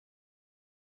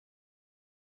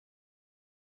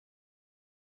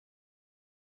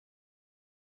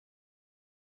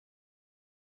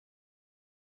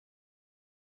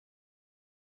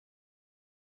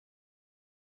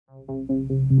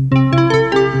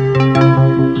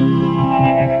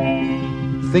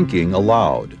Thinking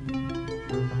Aloud.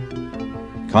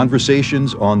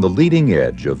 Conversations on the leading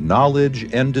edge of knowledge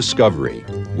and discovery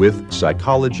with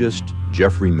psychologist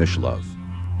Jeffrey Mishlove.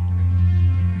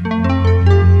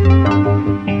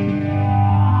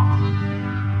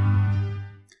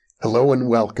 Hello and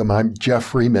welcome. I'm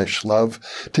Jeffrey Mishlove.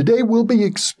 Today we'll be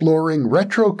exploring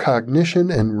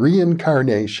retrocognition and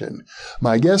reincarnation.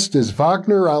 My guest is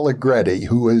Wagner Alegretti,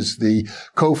 who is the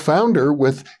co-founder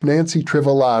with Nancy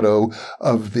Trivolato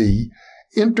of the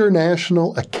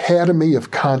International Academy of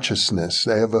Consciousness.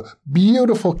 They have a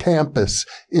beautiful campus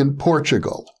in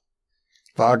Portugal.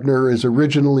 Wagner is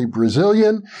originally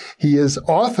Brazilian. He is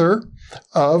author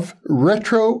of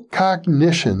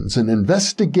Retrocognitions, an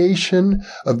investigation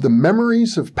of the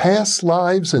memories of past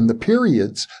lives and the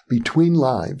periods between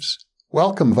lives.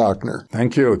 Welcome, Wagner.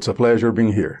 Thank you. It's a pleasure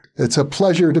being here. It's a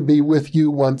pleasure to be with you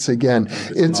once again.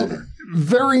 It's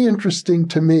very interesting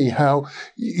to me how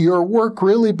your work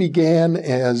really began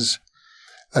as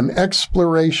an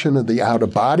exploration of the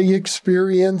out-of-body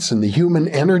experience and the human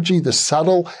energy, the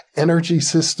subtle energy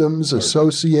systems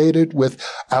associated with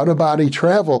out-of-body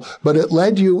travel, but it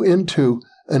led you into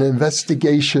an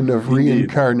investigation of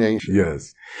reincarnation.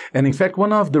 Yes. And in fact,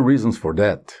 one of the reasons for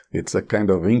that, it's a kind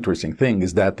of interesting thing,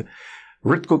 is that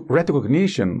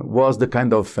retrocognition was the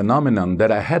kind of phenomenon that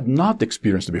I had not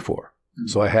experienced before.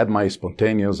 So I had my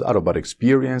spontaneous out-of-body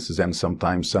experiences and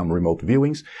sometimes some remote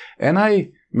viewings, and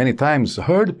I many times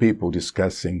heard people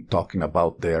discussing, talking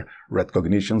about their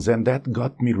retrocognitions, and that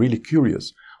got me really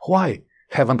curious. Why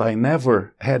haven't I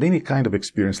never had any kind of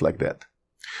experience like that?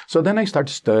 So then I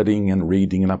started studying and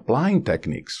reading and applying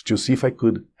techniques to see if I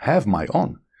could have my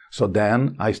own. So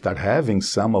then I start having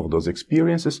some of those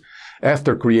experiences.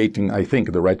 After creating, I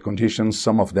think, the right conditions,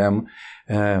 some of them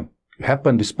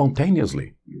happened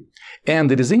spontaneously.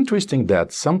 And it is interesting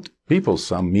that some people,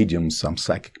 some mediums, some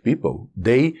psychic people,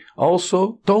 they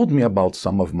also told me about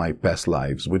some of my past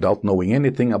lives without knowing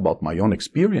anything about my own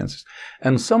experiences.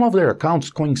 And some of their accounts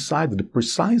coincided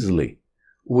precisely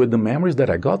with the memories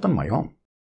that I got on my own.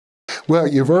 Well,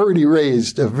 you've already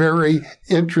raised a very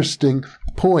interesting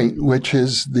point, which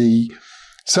is the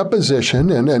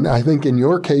supposition, and I think in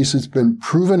your case it's been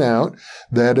proven out,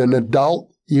 that an adult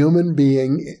human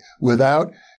being,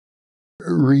 without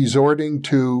resorting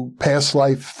to past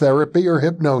life therapy or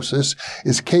hypnosis,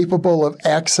 is capable of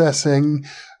accessing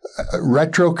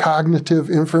retrocognitive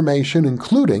information,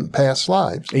 including past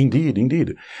lives. Indeed,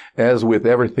 indeed. As with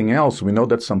everything else, we know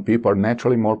that some people are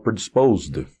naturally more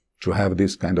predisposed to have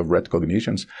this kind of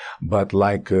retrocognitions, but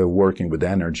like working with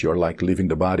energy or like leaving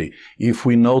the body, if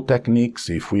we know techniques,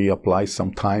 if we apply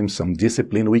some time, some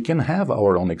discipline, we can have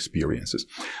our own experiences.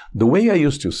 The way I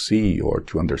used to see or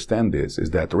to understand this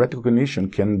is that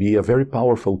retrocognition can be a very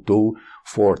powerful tool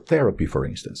for therapy, for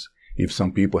instance, if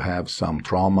some people have some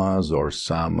traumas or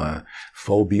some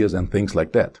phobias and things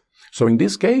like that. So in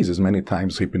these cases, many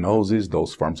times hypnosis,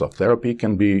 those forms of therapy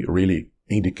can be really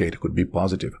indicate, could be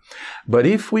positive. But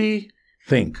if we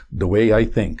think, the way I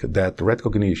think, that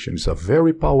retrocognition is a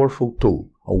very powerful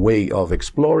tool, a way of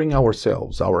exploring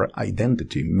ourselves, our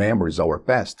identity, memories, our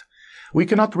past, we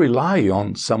cannot rely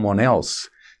on someone else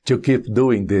to keep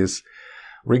doing these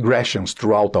regressions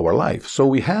throughout our life. So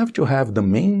we have to have the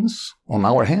means on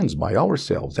our hands by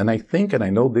ourselves. And I think, and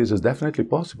I know this is definitely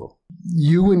possible.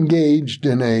 You engaged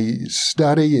in a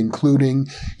study including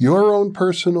your own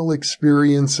personal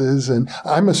experiences, and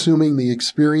I'm assuming the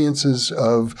experiences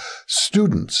of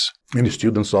students. And the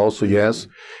students also, yes,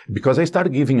 because I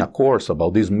started giving a course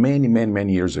about this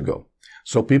many years ago.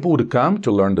 So people would come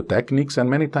to learn the techniques, and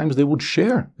many times they would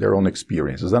share their own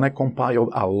experiences. And I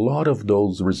compiled a lot of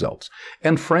those results.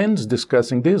 And friends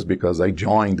discussing this, because I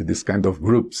joined this kind of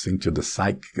groups into the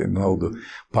psych, the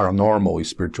paranormal,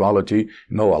 spirituality,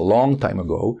 a long time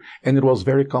ago. And it was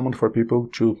very common for people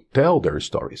to tell their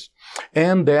stories.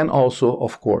 And then also,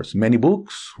 of course, many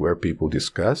books where people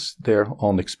discuss their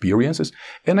own experiences.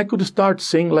 And I could start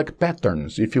seeing like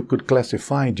patterns, if you could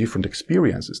classify different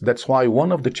experiences. That's why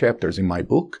one of the chapters in my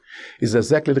book is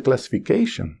exactly the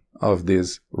classification of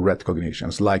these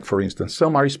retrocognitions. Like, for instance,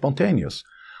 some are spontaneous.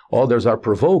 Others are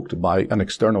provoked by an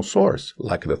external source,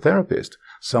 like the therapist.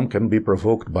 Some can be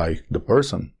provoked by the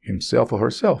person himself or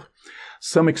herself.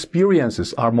 Some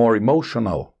experiences are more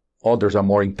emotional. Others are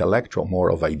more intellectual, more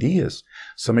of ideas.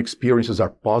 Some experiences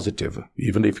are positive,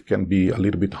 even if it can be a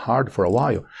little bit hard for a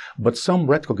while. But some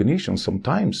retrocognitions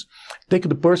sometimes take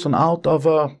the person out of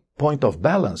a point of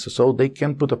balance, so they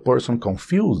can put a person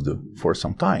confused for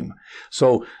some time.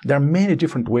 So there are many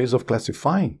different ways of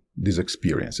classifying these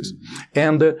experiences.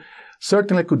 And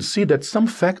certainly I could see that some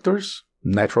factors,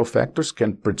 natural factors,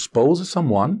 can predispose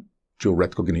someone to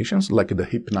retrocognitions, like the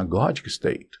hypnagogic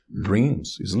state,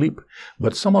 dreams, sleep.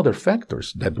 But some other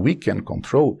factors that we can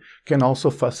control can also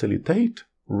facilitate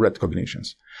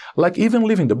retrocognitions, like even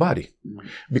leaving the body.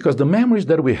 Because the memories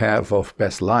that we have of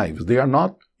past lives, they are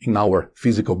not in our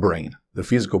physical brain. The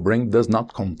physical brain does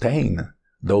not contain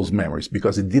those memories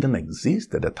because it didn't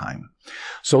exist at the time.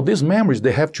 So these memories,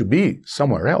 they have to be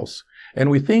somewhere else.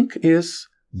 And we think is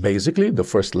basically the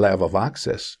first level of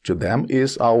access to them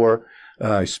is our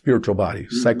spiritual body,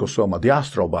 psychosoma, the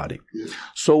astral body.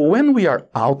 So when we are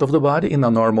out of the body in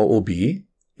a normal OBE,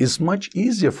 it's much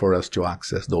easier for us to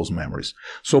access those memories.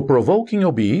 So provoking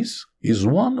OBEs is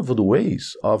one of the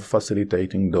ways of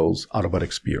facilitating those out-of-body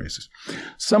experiences.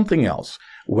 Something else,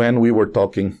 when we were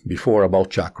talking before about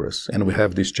chakras, and we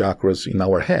have these chakras in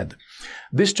our head,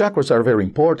 these chakras are very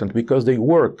important because they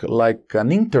work like an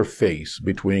interface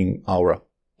between our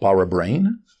power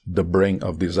brain, the brain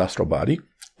of this astral body,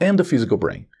 and the physical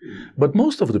brain. But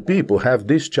most of the people have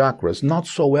these chakras not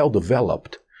so well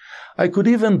developed. I could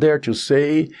even dare to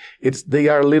say they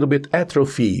are a little bit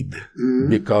atrophied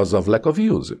because of lack of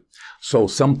use. So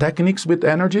some techniques with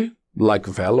energy, like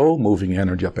velo, moving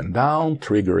energy up and down,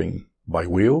 triggering by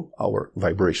will, our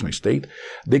vibrational state,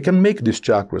 they can make these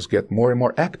chakras get more and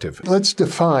more active. Let's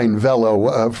define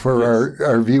velo for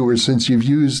our viewers, since you've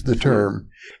used the term.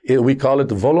 We call it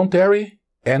voluntary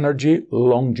energy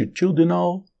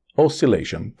longitudinal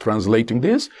oscillation. Translating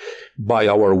this, by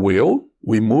our will,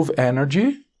 we move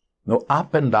energy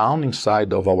up and down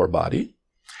inside of our body.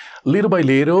 Little by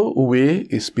little, we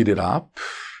speed it up,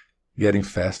 getting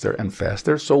faster and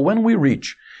faster. So when we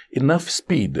reach enough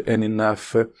speed and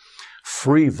enough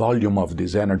free volume of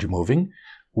this energy moving,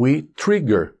 we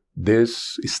trigger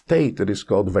this state that is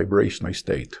called vibrational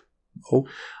state.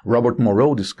 Robert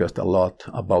Moreau discussed a lot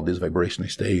about this vibrational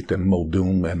state, and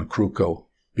Muldoon and Krukow,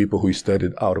 people who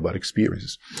studied out-of-body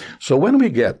experiences. So when we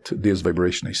get this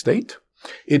vibrational state,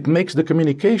 it makes the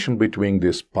communication between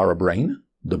this parabrain,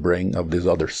 the brain of this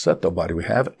other subtle body we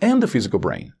have, and the physical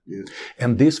brain. Yes.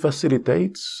 And this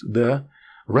facilitates the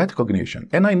retrocognition.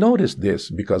 And I noticed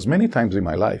this because many times in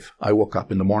my life, I woke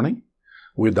up in the morning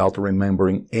without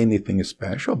remembering anything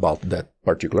special about that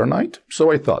particular night.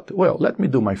 So I thought, well, let me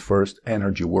do my first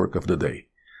energy work of the day,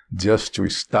 just to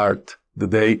start the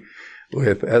day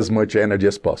with as much energy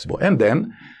as possible. And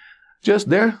then, just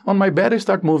there on my bed, I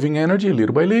start moving energy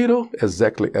little by little,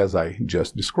 exactly as I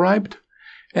just described.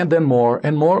 And then more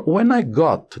and more. When I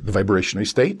got the vibrational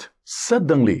state,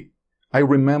 suddenly I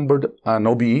remembered an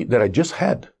OBE that I just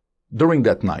had during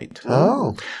that night.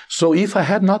 Oh. So if I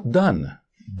had not done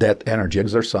that energy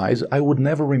exercise, I would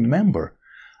never remember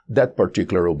that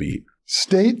particular OBE.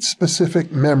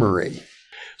 State-specific memory.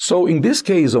 So in this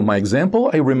case of my example,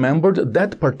 I remembered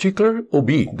that particular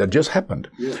OBE that just happened.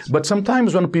 Yes. But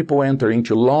sometimes when people enter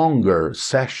into longer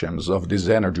sessions of this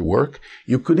energy work,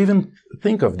 you could even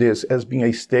think of this as being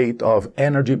a state of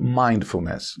energy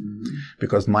mindfulness.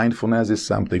 Because mindfulness is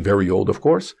something very old, of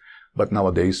course, but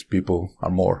nowadays people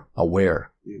are more aware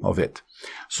of it.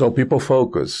 So people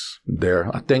focus their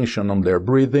attention on their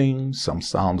breathing, some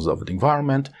sounds of the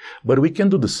environment, but we can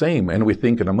do the same, and we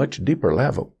think at a much deeper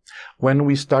level when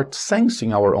we start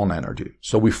sensing our own energy.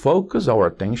 So we focus our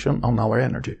attention on our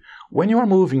energy. When you are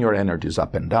moving your energies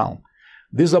up and down,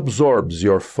 this absorbs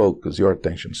your focus, your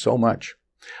attention so much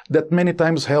that many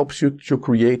times helps you to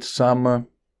create some,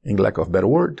 in lack of a better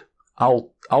word,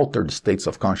 altered states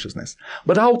of consciousness.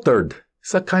 But altered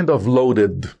is a kind of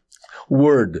loaded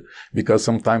word, because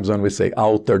sometimes when we say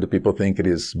altered, people think it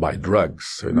is by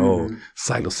drugs,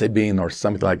 psilocybin or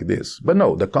something like this. But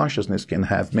no, the consciousness can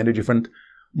have many different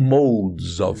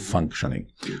modes of functioning.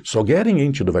 So getting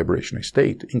into the vibrational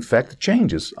state, in fact,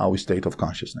 changes our state of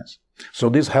consciousness. So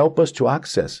this helps us to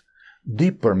access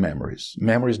deeper memories,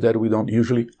 memories that we don't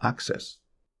usually access.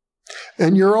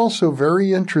 And you're also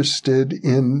very interested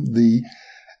in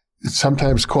it's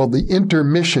sometimes called the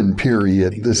intermission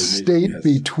period, the state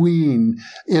between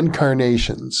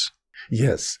incarnations.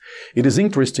 Yes. It is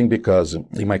interesting because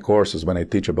in my courses, when I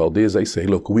teach about this, I say,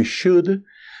 look, we should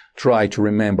try to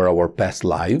remember our past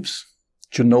lives,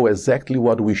 to know exactly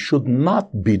what we should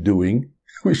not be doing.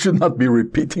 We should not be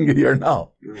repeating here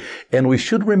now. And we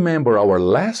should remember our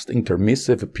last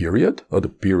intermissive period, or the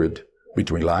period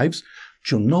between lives,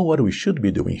 to know what we should be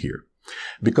doing here.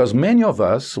 Because many of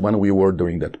us, when we were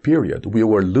during that period, we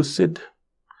were lucid,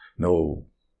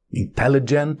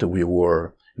 intelligent, we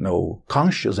were,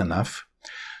 conscious enough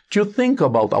to think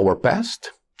about our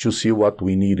past, to see what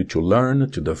we need to learn,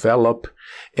 to develop,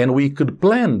 and we could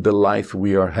plan the life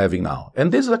we are having now.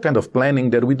 And this is a kind of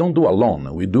planning that we don't do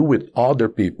alone. We do with other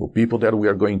people, people that we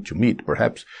are going to meet,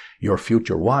 perhaps your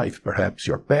future wife, perhaps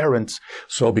your parents.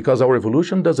 So because our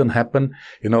evolution doesn't happen,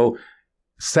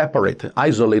 separate,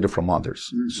 isolated from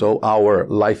others. So our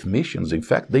life missions, in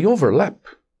fact, they overlap.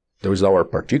 There is our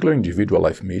particular individual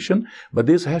life mission, but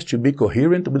this has to be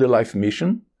coherent with the life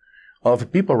mission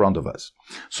of people around of us.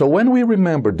 So when we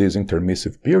remember these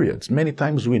intermissive periods, many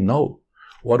times we know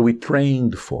what we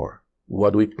trained for,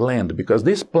 what we planned, because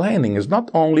this planning is not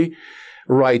only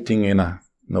writing in a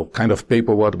kind of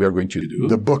paper what we are going to do.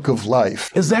 The book of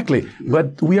life. Exactly.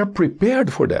 But we are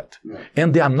prepared for that. Yeah.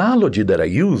 And the analogy that I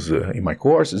use in my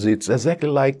courses, it's exactly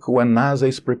like when NASA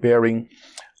is preparing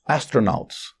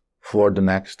astronauts for the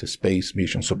next space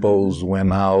mission. Suppose when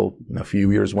now, in a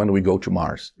few years, when we go to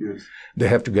Mars, yes, they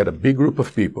have to get a big group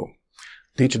of people,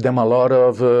 teach them a lot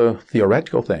of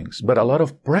theoretical things, but a lot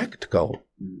of practical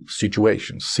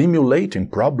situations, simulating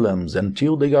problems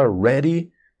until they are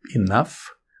ready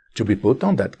enough to be put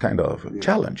on that kind of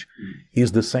challenge,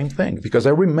 is the same thing. Because I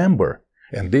remember,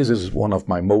 and this is one of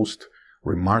my most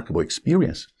remarkable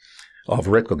experience of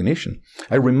recognition,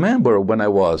 I remember when I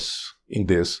was in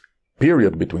this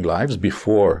period between lives,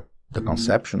 before the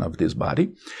conception of this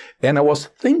body, and I was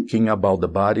thinking about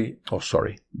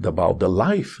about the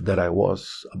life that I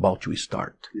was about to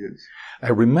start. Yes. I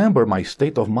remember my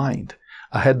state of mind.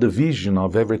 I had the vision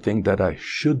of everything that I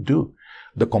should do,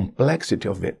 the complexity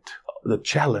of it, the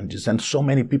challenges, and so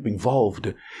many people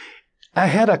involved. I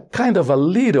had a kind of a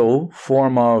little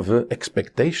form of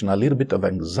expectation, a little bit of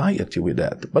anxiety with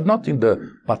that, but not in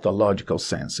the pathological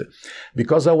sense,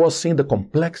 because I was seeing the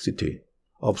complexity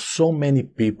of so many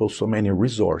people, so many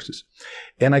resources.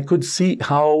 And I could see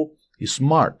how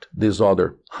smart these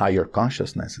other higher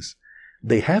consciousnesses,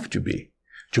 they have to be,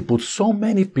 to put so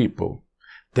many people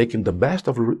taking the best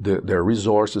of their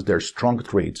resources, their strong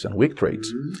traits and weak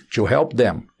traits, to help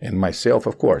them, and myself,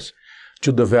 of course,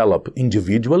 to develop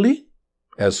individually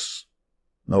as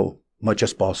much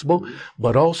as possible,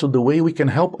 but also the way we can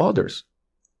help others,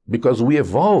 because we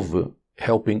evolve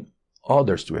helping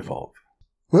others to evolve.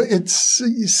 Well, it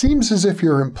seems as if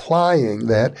you're implying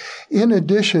that in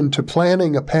addition to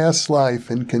planning a past life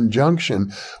in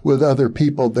conjunction with other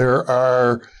people, there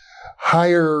are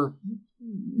higher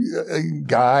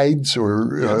guides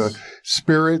or yes,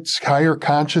 spirits, higher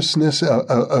consciousness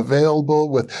available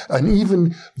with an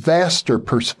even vaster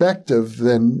perspective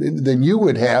than you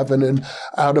would have in an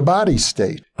out-of-body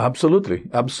state. Absolutely,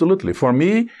 absolutely. For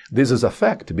me, this is a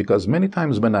fact, because many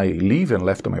times when I leave and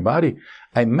left my body,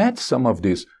 I met some of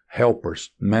these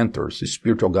helpers, mentors,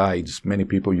 spiritual guides. Many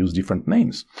people use different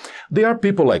names. They are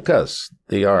people like us.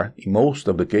 They are, in most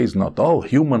of the case, not all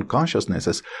human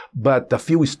consciousnesses, but a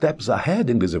few steps ahead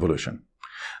in this evolution.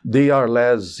 They are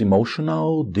less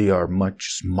emotional. They are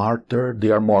much smarter.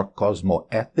 They are more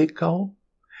cosmoethical.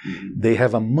 They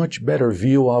have a much better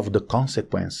view of the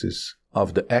consequences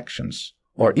of the actions,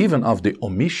 or even of the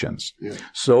omissions. Yeah.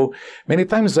 So many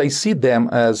times I see them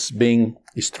as being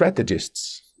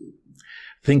strategists,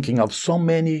 thinking of so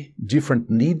many different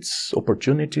needs,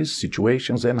 opportunities,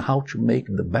 situations, and how to make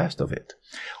the best of it.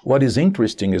 What is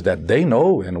interesting is that they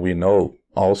know, and we know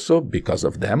also because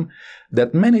of them,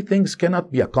 that many things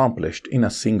cannot be accomplished in a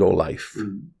single life.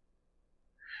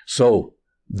 So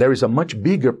there is a much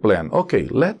bigger plan. Okay,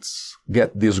 let's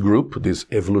get this group, this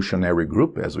evolutionary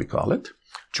group, as we call it,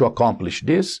 to accomplish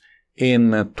this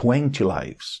in 20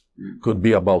 lives. Could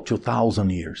be about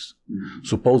 2,000 years.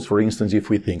 Suppose, for instance,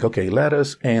 if we think, okay, let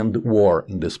us end war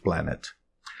in this planet.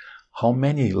 How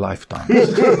many lifetimes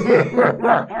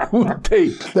would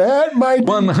take? That might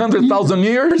 100,000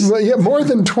 years? Yeah, more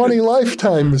than 20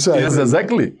 lifetimes. Yes,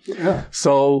 exactly. Yeah.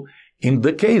 So in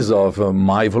the case of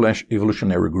my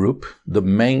evolutionary group, the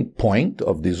main point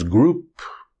of this group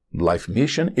life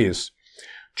mission is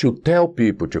to tell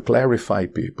people, to clarify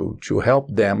people, to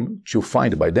help them to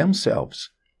find by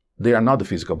themselves they are not the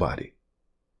physical body.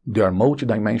 They are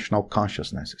multidimensional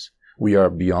consciousnesses. We are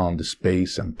beyond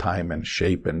space and time and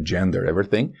shape and gender,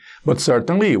 everything. But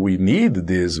certainly we need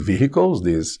these vehicles,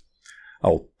 these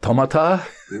automata,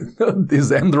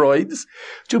 these androids,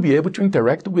 to be able to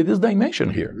interact with this dimension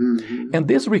here. And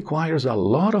this requires a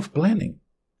lot of planning.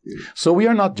 So we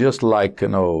are not just like,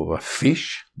 a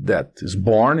fish that is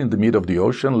born in the middle of the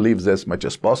ocean, lives as much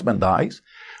as possible and dies.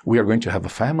 We are going to have a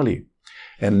family.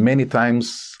 And many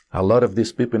times, a lot of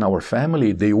these people in our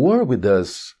family, they were with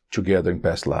us together in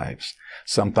past lives.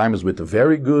 Sometimes with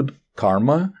very good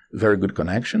karma, very good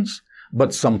connections,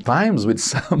 but sometimes with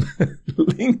some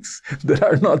links that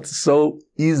are not so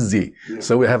easy. Yeah.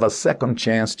 So we have a second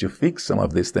chance to fix some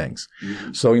of these things.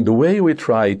 Mm-hmm. So in the way we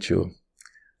try to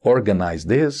organize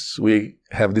this, we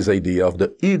have this idea of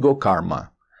the ego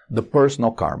karma, the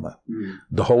personal karma,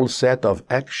 the whole set of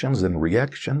actions and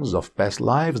reactions of past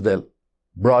lives that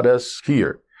brought us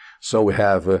here. So we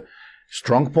have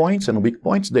strong points and weak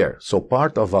points there. So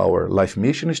part of our life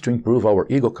mission is to improve our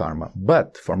ego karma.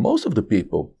 But for most of the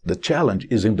people, the challenge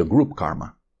is in the group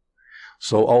karma.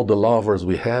 So all the lovers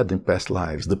we had in past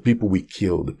lives, the people we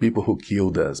killed, the people who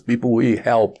killed us, people we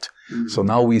helped. So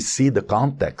now we see the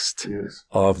context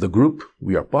of the group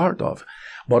we are part of.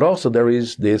 But also there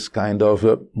is this kind of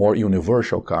more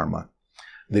universal karma.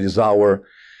 There is our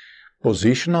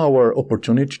position, our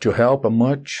opportunity to help a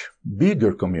much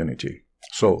bigger community.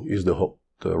 So is the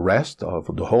rest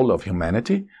of the whole of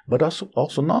humanity, but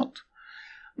also not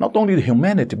only the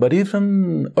humanity, but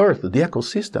even Earth, the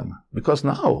ecosystem. Because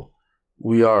now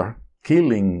we are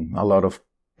killing a lot of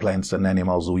plants and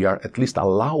animals. We are at least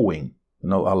allowing, a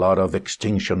lot of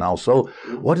extinction now. So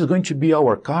what is going to be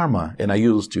our karma? And I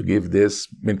used to give this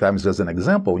many times as an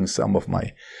example in some of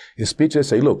my speeches.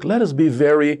 I say, look, let us be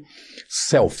very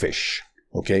selfish,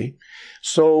 okay?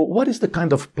 So what is the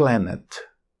kind of planet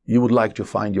you would like to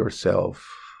find yourself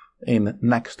in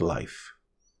next life?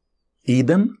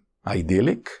 Eden,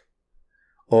 idyllic,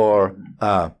 or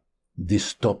a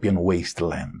dystopian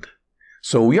wasteland?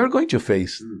 So we are going to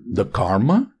face the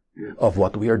karma of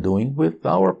what we are doing with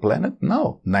our planet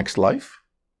now. Next life,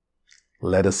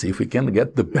 let us see if we can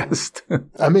get the best.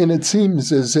 I mean, it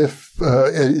seems as if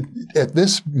at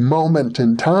this moment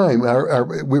in time,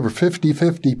 we were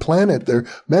 50-50 planet. There are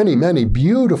many, many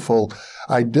beautiful,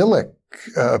 idyllic,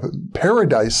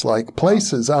 paradise-like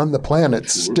places on the planet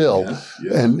still,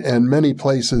 and many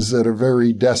places that are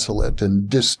very desolate and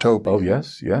dystopian. Oh,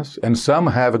 yes. And some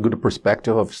have a good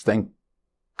perspective of staying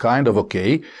kind of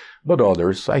okay, but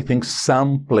others, I think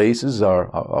some places are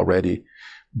already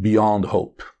beyond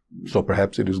hope. So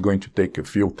perhaps it is going to take a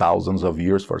few thousands of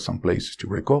years for some places to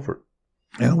recover.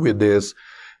 And with this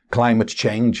climate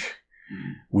change,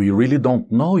 we really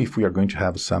don't know if we are going to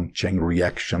have some chain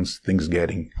reactions, things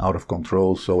getting out of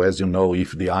control. So as you know,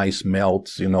 if the ice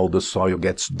melts, the soil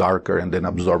gets darker and then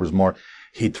absorbs more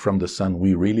heat from the sun.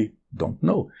 We really don't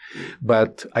know.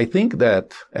 But I think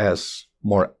that as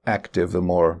more active and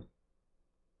more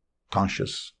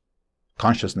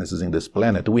consciousnesses in this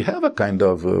planet, we have a kind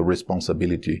of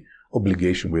responsibility,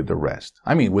 obligation with the rest.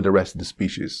 I mean, with the rest of the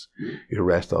species, the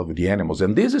rest of the animals.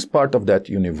 And this is part of that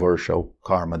universal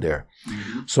karma there.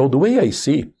 So the way I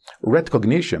see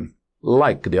retrocognition,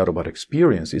 like the out-of-body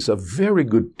experience, is a very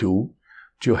good tool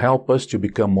to help us to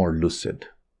become more lucid,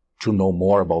 to know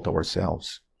more about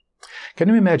ourselves. Can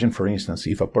you imagine, for instance,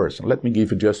 if a person, let me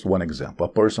give you just one example, a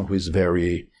person who is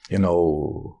very,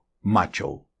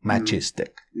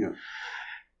 machistic.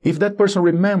 If that person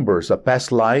remembers a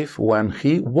past life when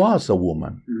he was a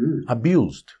woman,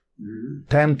 abused,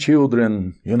 10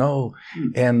 children,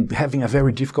 and having a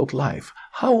very difficult life,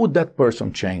 how would that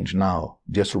person change now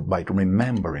just by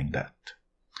remembering that?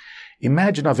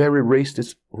 Imagine a very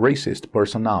racist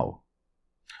person now,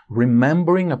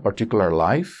 remembering a particular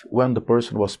life when the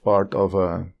person was part of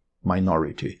a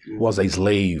minority, was a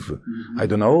slave, I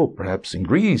don't know, perhaps in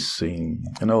Greece, in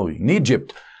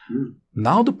Egypt.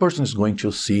 Now the person is going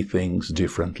to see things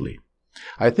differently.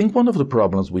 I think one of the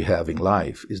problems we have in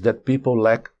life is that people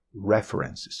lack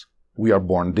references. We are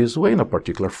born this way in a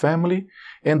particular family,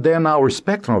 and then our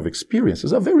spectrum of experience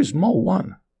is a very small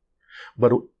one.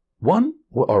 But when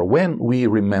we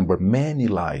remember many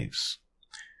lives,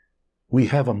 we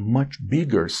have a much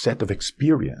bigger set of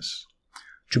experience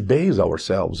to base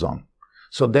ourselves on.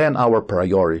 So then our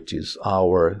priorities,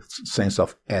 our sense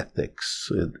of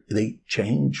ethics, they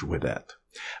change with that.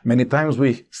 Many times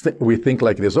we think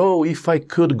like this, if I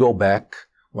could go back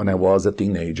when I was a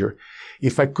teenager,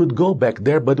 if I could go back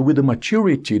there, but with the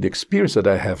maturity, the experience that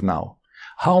I have now,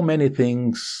 how many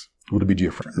things would be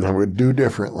different? I would do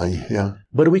differently, yeah.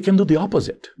 But we can do the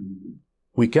opposite.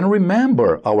 We can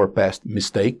remember our past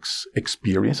mistakes,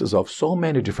 experiences of so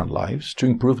many different lives to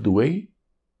improve the way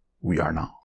we are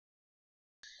now.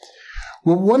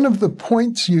 Well, one of the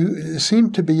points you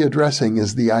seem to be addressing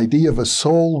is the idea of a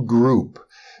soul group.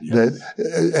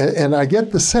 And I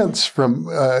get the sense from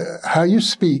how you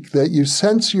speak that you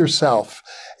sense yourself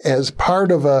as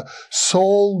part of a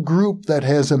soul group that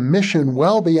has a mission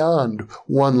well beyond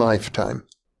one lifetime.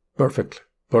 Perfectly.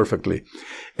 Perfectly.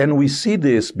 And we see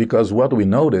this because what we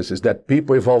notice is that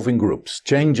people evolve in groups,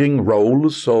 changing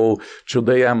roles. So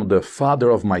today I'm the father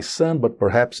of my son, but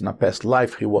perhaps in a past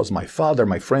life he was my father,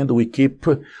 my friend. We keep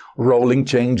rolling,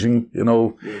 changing,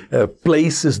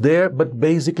 places there, but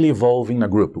basically evolving in a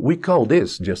group. We call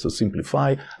this, just to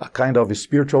simplify, a kind of a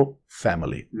spiritual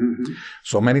family. Mm-hmm.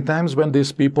 So many times when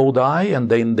these people die and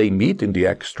then they meet in the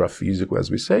extra-physical, as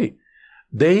we say,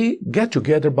 they get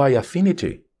together by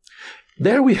affinity.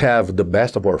 There we have the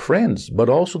best of our friends, but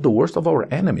also the worst of our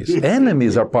enemies.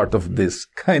 Enemies are part of this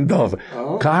kind of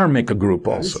karmic group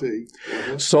also. I see.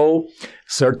 Uh-huh. So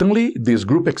certainly this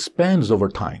group expands over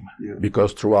time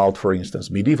because throughout, for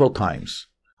instance, medieval times,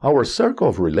 our circle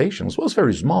of relations was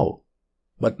very small.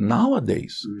 But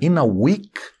nowadays, in a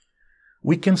week,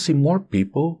 we can see more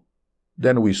people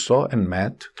than we saw and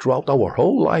met throughout our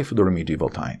whole life during medieval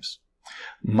times.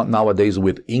 Nowadays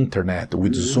with internet,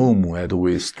 with Zoom,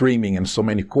 with streaming and so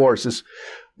many courses,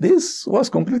 this was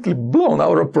completely blown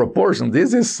out of proportion.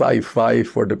 This is sci-fi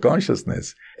for the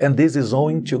consciousness. And this is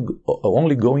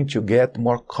only going to get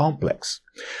more complex.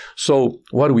 So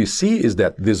what we see is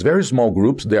that these very small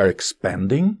groups, they are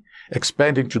expanding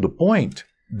to the point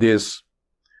this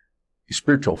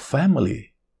spiritual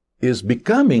family is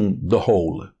becoming the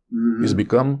whole. It's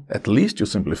become, at least to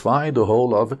simplify, the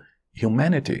whole of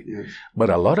humanity. Yes. But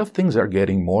a lot of things are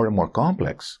getting more and more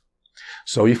complex.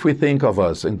 So if we think of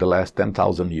us in the last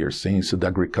 10,000 years since the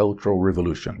agricultural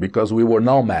revolution, because we were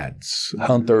nomads,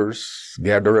 hunters,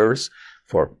 gatherers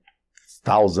for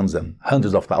thousands and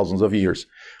hundreds of thousands of years,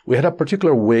 we had a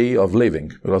particular way of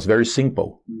living. It was very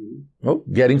simple.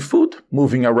 Getting food,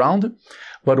 moving around.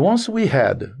 But once we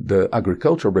had the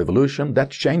agricultural revolution, that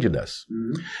changed us.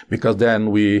 Because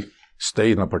then we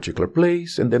stayed in a particular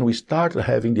place, and then we started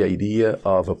having the idea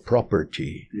of a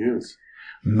property,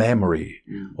 memory.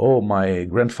 Oh, my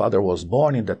grandfather was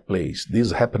born in that place. This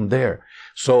happened there.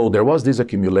 So there was this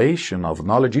accumulation of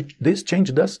knowledge. This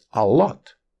changed us a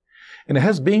lot. And it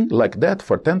has been like that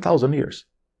for 10,000 years.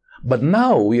 But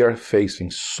now we are facing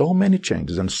so many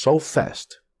changes and so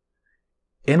fast.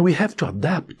 And we have to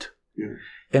adapt.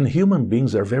 And human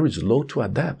beings are very slow to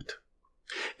adapt.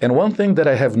 And one thing that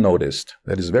I have noticed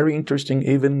that is very interesting,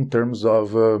 even in terms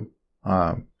of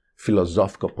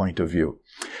philosophical point of view,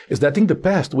 is that in the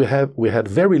past we had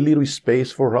very little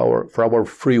space for our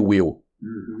free will.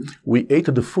 We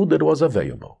ate the food that was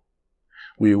available.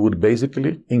 We would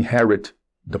basically inherit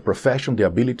the profession, the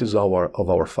abilities of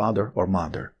our father or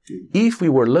mother. If we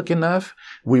were lucky enough,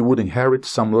 we would inherit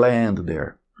some land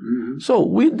there. So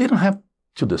we didn't have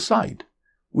to decide.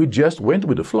 We just went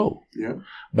with the flow.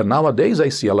 But nowadays I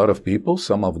see a lot of people,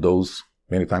 some of those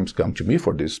many times come to me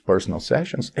for these personal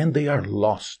sessions, and they are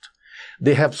lost.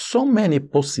 They have so many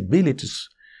possibilities,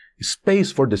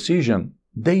 space for decision,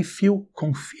 they feel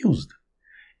confused.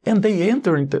 And they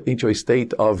enter into a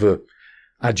state of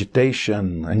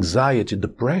agitation, anxiety,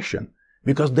 depression,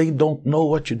 because they don't know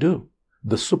what to do.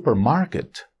 The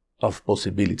supermarket of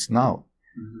possibilities now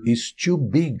is too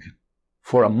big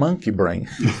for a monkey brain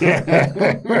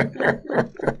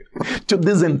to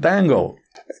disentangle.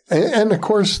 And of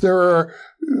course, there are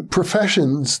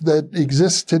professions that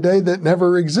exist today that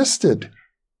never existed.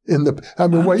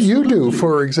 What you do,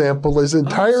 for example, is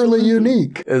entirely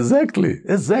unique. Exactly.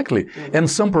 And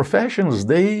some professions,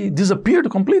 they disappeared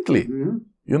completely.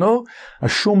 A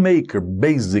shoemaker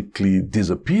basically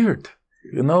disappeared.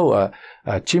 A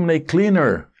chimney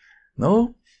cleaner,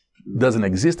 doesn't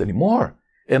exist anymore.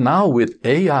 And now with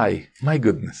AI, my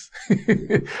goodness,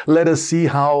 let us see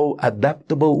how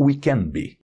adaptable we can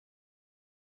be.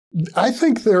 I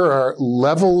think there are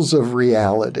levels of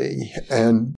reality,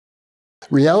 and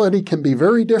reality can be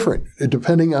very different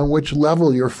depending on which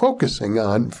level you're focusing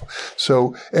on.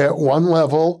 So at one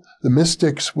level, the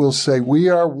mystics will say, we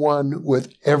are one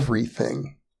with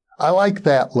everything. I like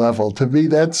that level. To me,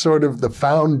 that's sort of the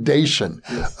foundation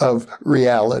of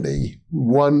reality,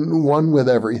 one with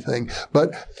everything.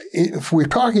 But if we're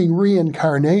talking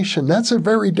reincarnation, that's a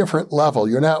very different level.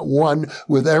 You're not one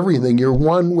with everything. You're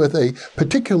one with a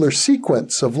particular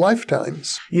sequence of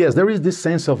lifetimes. Yes, there is this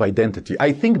sense of identity.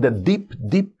 I think that deep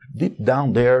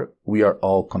down there, we are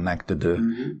all connected.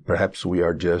 Perhaps we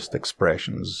are just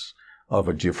expressions of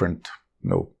a different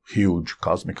huge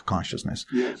cosmic consciousness.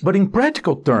 But in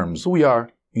practical terms, we are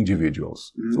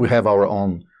individuals. We have our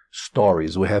own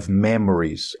stories. We have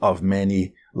memories of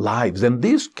many lives. And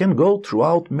this can go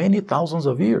throughout many thousands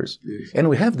of years. And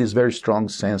we have this very strong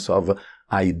sense of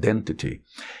identity.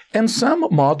 And some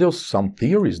models, some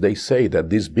theories, they say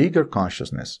that this bigger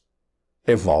consciousness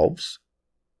evolves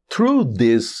through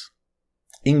this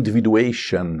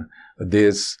individuation,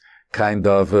 this kind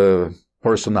of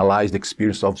personalized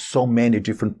experience of so many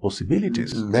different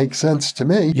possibilities. Makes sense to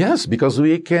me. Yes, because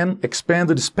we can expand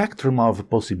the spectrum of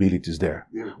possibilities there.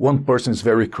 Yeah. One person is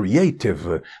very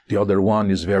creative, the other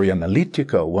one is very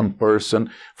analytical. One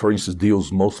person, for instance,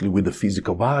 deals mostly with the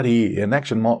physical body, and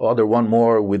actually other one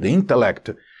more with the intellect.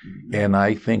 Mm-hmm. And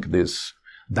I think this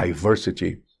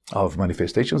diversity of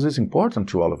manifestations is important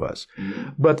to all of us.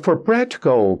 Mm-hmm. But for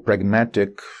practical,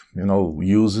 pragmatic,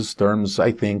 uses, terms,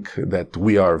 I think that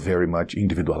we are very much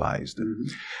individualized. Mm-hmm.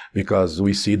 Because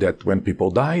we see that when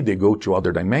people die, they go to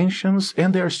other dimensions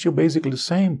and they are still basically the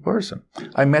same person.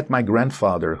 I met my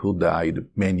grandfather who died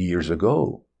many years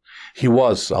ago. He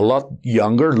was a lot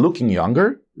younger, looking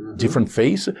younger, mm-hmm. different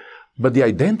face, but the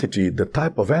identity, the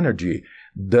type of energy,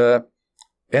 the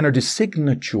energy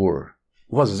signature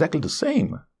was exactly the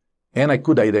same. And I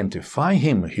could identify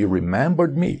him. He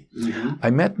remembered me. Mm-hmm. I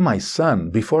met my son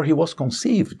before he was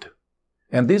conceived.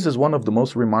 And this is one of the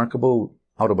most remarkable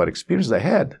out-of-body experiences I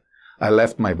had. I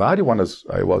left my body when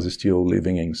I was still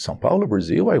living in São Paulo,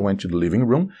 Brazil. I went to the living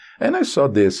room and I saw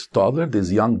this toddler,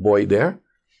 this young boy there,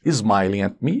 smiling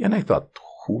at me. And I thought,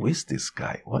 who is this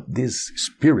guy? What this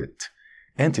spirit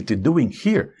entity doing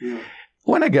here? Yeah.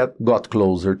 When I got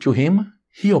closer to him,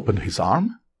 he opened his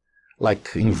arm,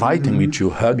 like inviting me to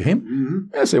hug him.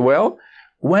 Mm-hmm. I said, well,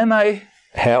 when I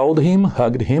held him,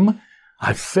 hugged him,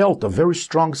 I felt a very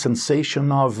strong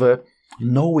sensation of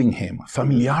knowing him,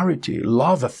 familiarity,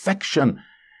 love, affection.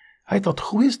 I thought,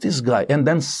 who is this guy? And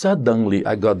then suddenly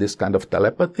I got this kind of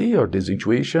telepathy or this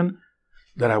intuition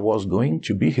that I was going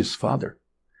to be his father.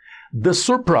 The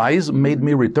surprise made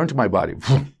me return to my body.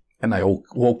 And I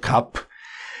woke up,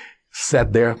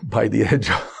 sat there by the edge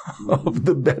of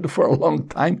the bed for a long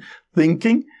time,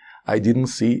 thinking. I didn't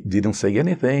say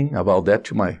anything about that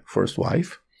to my first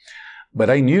wife, but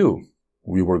I knew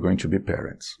we were going to be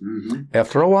parents. Mm-hmm.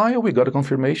 After a while, we got a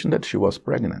confirmation that she was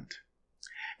pregnant.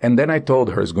 And then I told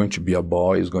her it's going to be a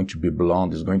boy, he's going to be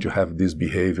blonde, he's going to have this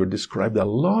behavior, described a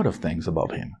lot of things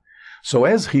about him. So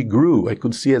as he grew, I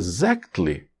could see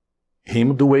exactly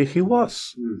him the way he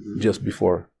was just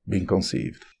before being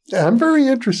conceived. I'm very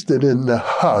interested in the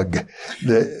hug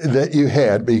that you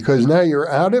had, because now you're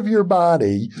out of your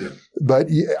body, but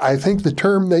I think the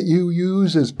term that you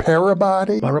use is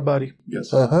parabody? Parabody,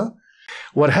 yes. Uh-huh.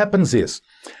 What happens is,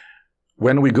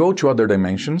 when we go to other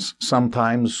dimensions,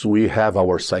 sometimes we have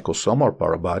our psychosome or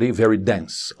parabody very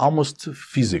dense, almost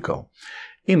physical.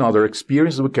 In other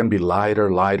experiences, we can be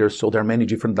lighter, so there are many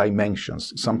different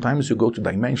dimensions. Sometimes you go to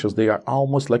dimensions, they are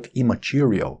almost like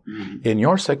immaterial. Mm-hmm. And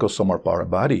your psychosome or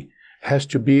parabody has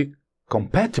to be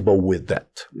compatible with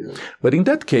that. Yeah. But in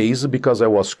that case, because I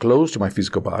was close to my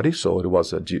physical body, so it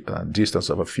was a distance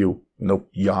of a few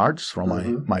yards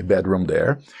from my bedroom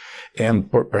there,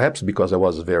 and perhaps because I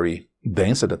was very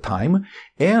dense at the time,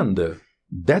 and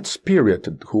that spirit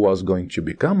who was going to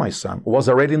become my son was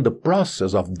already in the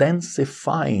process of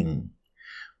densifying,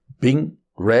 being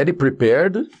ready,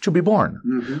 prepared to be born.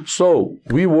 Mm-hmm. So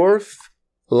we were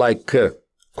like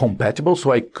compatible,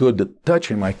 so I could touch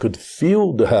him, I could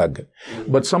feel the hug.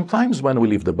 Mm-hmm. But sometimes when we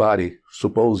leave the body,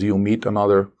 suppose you meet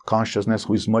another consciousness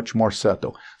who is much more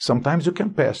subtle. Sometimes you can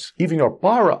pass even your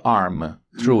para arm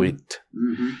through it,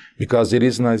 because it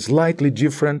is in a slightly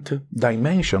different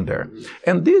dimension there.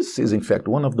 And this is, in fact,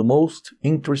 one of the most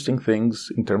interesting things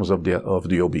in terms of the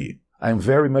OB. I'm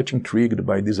very much intrigued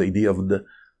by this idea of the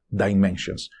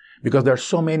dimensions, because there are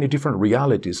so many different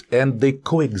realities, and they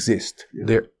coexist.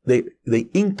 Yeah. They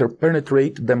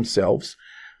interpenetrate themselves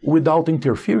without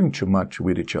interfering too much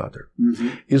with each other. Mm-hmm.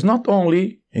 It's not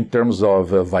only in terms of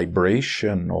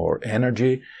vibration or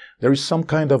energy. There is some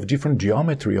kind of different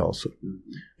geometry also.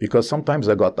 Mm-hmm. Because sometimes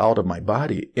I got out of my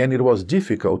body and it was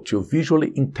difficult to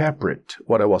visually interpret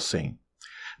what I was seeing.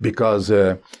 Because,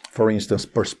 for instance,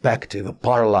 perspective,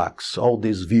 parallax, all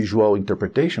this visual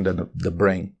interpretation that the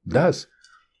brain does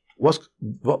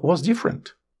was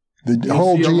different. The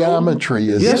whole geometry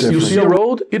is different. Yes, you see a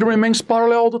road, it remains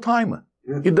parallel all the time.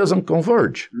 Yeah. It doesn't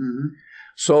converge. Mm-hmm.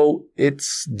 So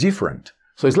it's different.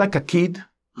 So it's like a kid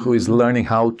who is learning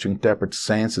how to interpret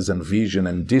senses and vision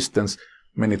and distance.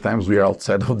 Many times we are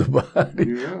outside of the body,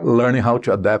 learning how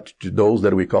to adapt to those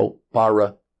that we call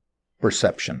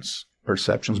para-perceptions,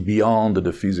 perceptions beyond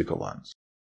the physical ones.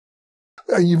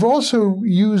 You've also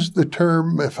used the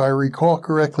term, if I recall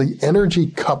correctly,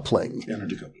 energy coupling.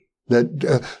 Energy coupling.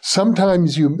 That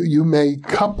sometimes you may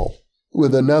couple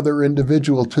with another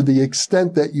individual to the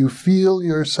extent that you feel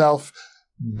yourself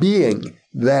being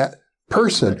that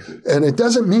person. And it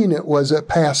doesn't mean it was a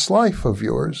past life of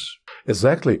yours.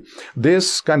 Exactly.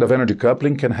 This kind of energy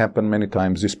coupling can happen many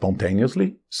times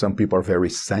spontaneously. Some people are very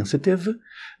sensitive.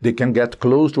 They can get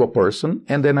close to a person,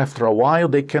 and then after a while,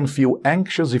 they can feel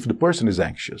anxious if the person is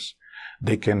anxious.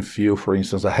 They can feel, for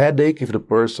instance, a headache if the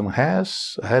person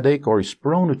has a headache or is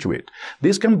prone to it.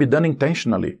 This can be done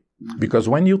intentionally, because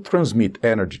when you transmit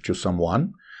energy to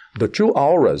someone, the two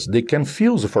auras, they can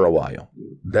fuse for a while.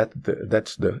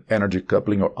 That's the energy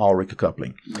coupling or auric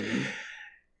coupling.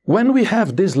 When we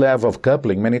have this level of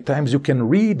coupling, many times you can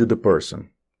read the person.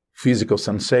 Physical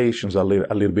sensations, a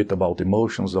little bit about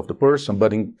emotions of the person,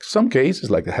 but in some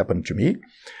cases, like it happened to me,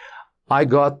 I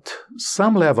got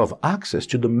some level of access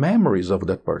to the memories of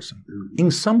that person. In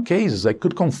some cases, I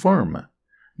could confirm,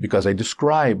 because I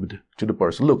described to the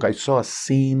person, look, I saw a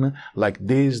scene like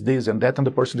this, and that, and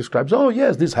the person describes, oh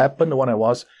yes, this happened when I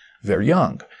was very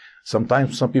young.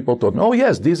 Sometimes some people told me, oh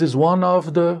yes, this is one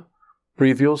of the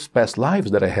previous past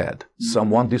lives that I had.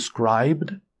 Someone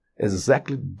described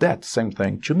exactly that same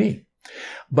thing to me.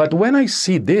 But when I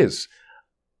see this,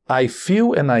 I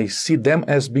feel and I see them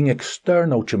as being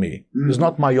external to me. It's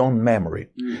not my own memory.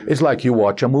 It's like you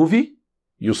watch a movie,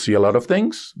 you see a lot of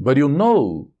things, but you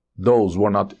know those were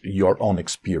not your own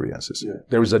experiences. Yeah.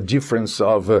 There is a difference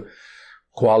of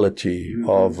quality,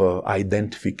 of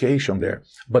identification there.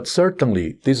 But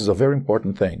certainly, this is a very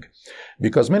important thing,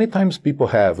 because many times people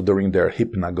have, during their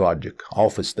hypnagogic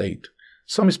alpha state,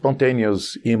 some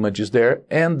spontaneous images there,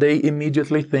 and they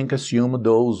immediately assume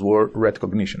those were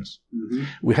retrocognitions.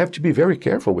 We have to be very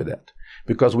careful with that,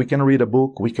 because we can read a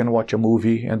book, we can watch a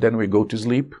movie, and then we go to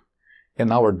sleep,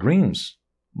 and our dreams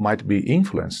might be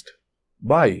influenced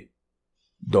by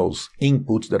those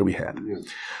inputs that we had.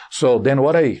 So then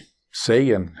what I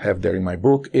say and have there in my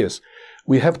book is,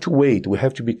 we have to wait, we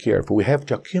have to be careful, we have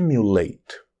to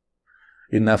accumulate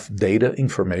enough data,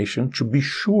 information to be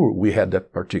sure we had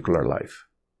that particular life.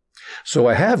 So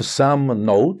I have some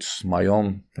notes, my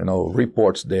own,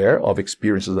 reports there of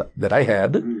experiences that I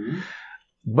had,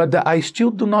 but I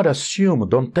still do not assume,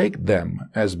 don't take them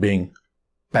as being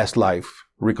past life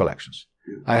recollections.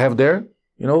 I have there,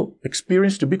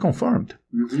 experience to be confirmed.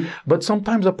 But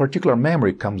sometimes a particular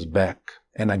memory comes back,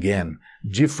 and again,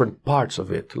 different parts of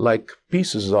it, like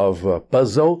pieces of a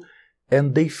puzzle,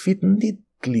 and they fit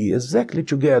neatly, exactly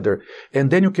together.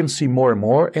 And then you can see more and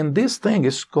more, and this thing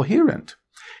is coherent.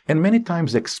 And many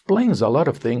times explains a lot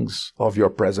of things of your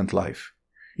present life.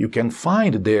 You can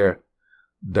find there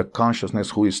the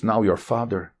consciousness who is now your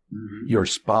father, your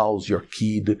spouse, your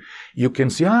kid. You can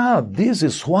see, this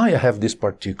is why I have this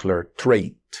particular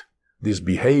trait, this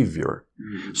behavior.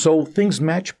 So things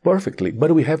match perfectly,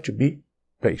 but we have to be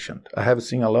patient. I have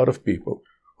seen a lot of people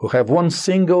who have one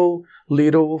single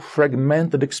little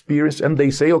fragmented experience, and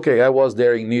they say, okay, I was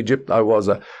there in Egypt, I was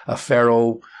a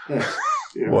pharaoh,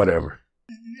 whatever.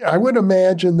 I would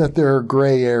imagine that there are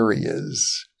gray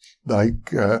areas,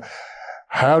 like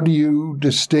how do you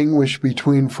distinguish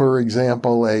between, for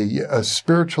example, a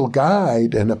spiritual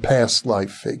guide and a past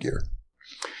life figure?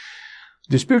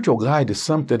 The spiritual guide is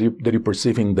something that you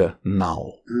perceive in the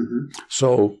now.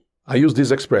 So I use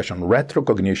this expression,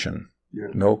 retrocognition,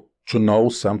 to know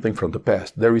something from the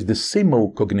past. There is the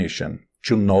simulcognition,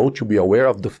 to know, to be aware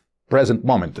of the present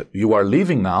moment. You are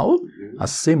living now, a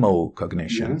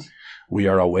simulcognition. We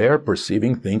are aware,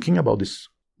 perceiving, thinking about this.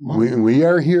 We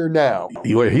are here now.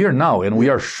 You are here now, and we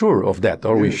are sure of that,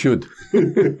 or we should.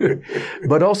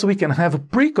 But also we can have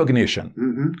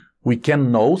precognition. We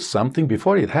can know something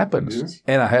before it happens.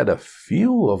 And I had a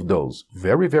few of those.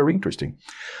 Very, very interesting.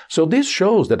 So this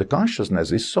shows that the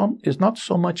consciousness is not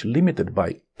so much limited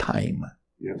by time.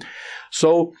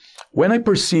 So when I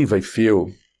perceive, I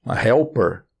feel a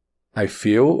helper, I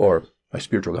feel, or a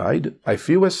spiritual guide, I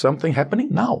feel as something happening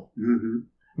now.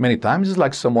 Many times it's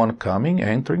like someone coming,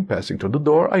 entering, passing through the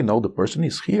door. I know the person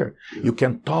is here. You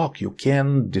can talk, you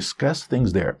can discuss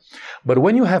things there. But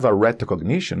when you have a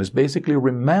retrocognition, it's basically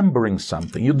remembering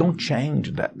something. You don't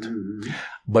change that.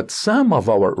 But some of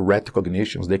our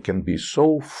retrocognitions, they can be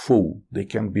so full, they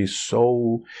can be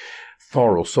so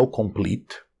thorough, so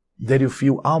complete, that you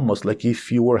feel almost like if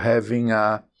you were having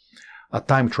a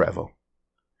time travel.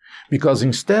 Because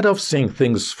instead of seeing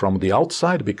things from the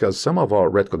outside, because some of our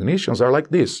retrocognitions are like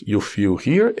this. You feel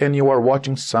here and you are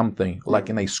watching something like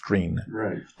in a screen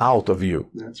out of you.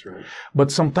 That's right.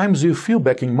 But sometimes you feel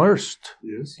back immersed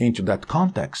into that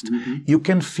context. You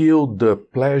can feel the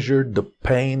pleasure, the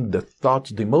pain, the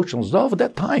thoughts, the emotions of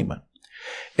that time.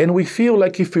 And we feel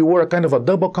like if we were a kind of a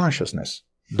double consciousness.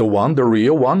 The one, the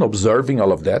real one, observing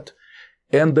all of that.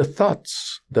 And the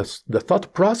thoughts, the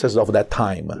thought process of that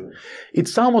time.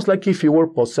 It's almost like if you were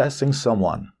possessing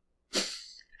someone.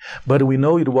 But we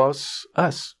know it was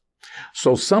us.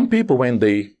 So some people, when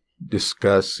they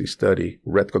study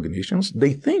retrocognitions,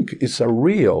 they think it's a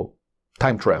real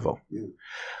time travel. Yeah.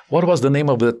 What was the name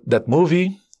of that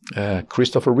movie?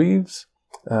 Christopher Reeves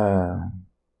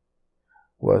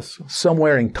was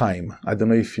Somewhere in Time. I don't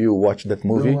know if you watched that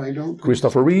movie. No, I don't.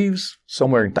 Christopher Reeves,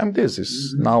 Somewhere in Time. This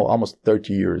is now almost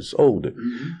 30 years old.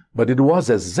 But it was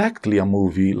exactly a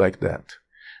movie like that.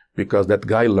 Because that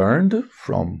guy learned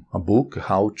from a book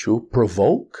how to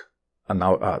provoke a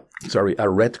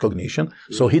retrocognition.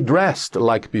 So he dressed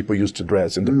like people used to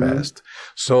dress in the past.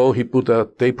 So he put a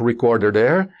tape recorder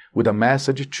there with a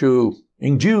message to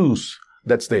induce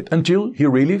that state until he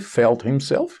really felt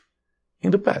himself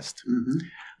in the past.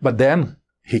 But then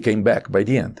he came back by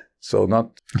the end. So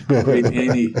not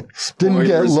any didn't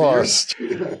get lost.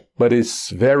 But it's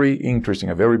very interesting,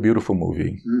 a very beautiful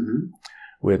movie.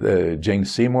 With Jane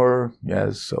Seymour,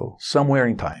 yes, so Somewhere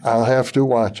in Time. I'll have to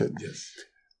watch it. Yes.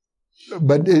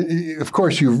 But of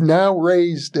course, you've now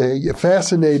raised a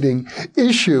fascinating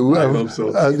issue. I hope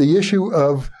so. The issue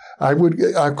of, I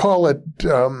call it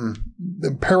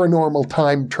paranormal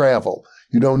time travel.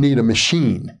 You don't need a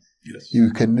machine. Yes. You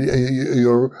can,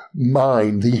 your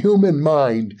mind, the human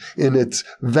mind in its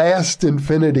vast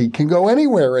infinity can go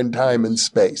anywhere in time and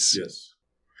space. Yes.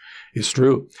 It's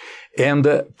true.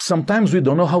 And sometimes we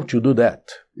don't know how to do that.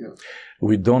 Yeah.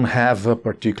 We don't have a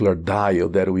particular dial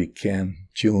that we can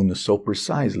tune so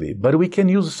precisely, but we can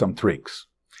use some tricks.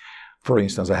 For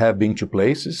instance, I have been to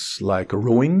places like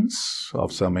ruins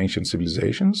of some ancient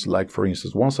civilizations. Like, for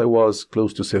instance, once I was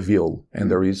close to Seville,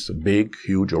 and there is a big,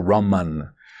 huge Roman,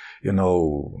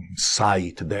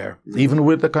 site there, even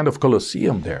with a kind of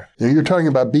Colosseum there. Now you're talking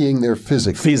about being there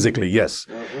physically. Physically, yes.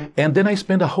 And then I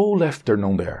spent a whole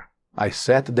afternoon there. I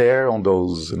sat there on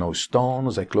those,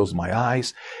 stones. I closed my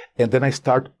eyes, and then I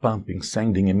start pumping,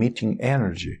 sending, emitting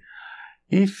energy.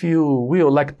 If you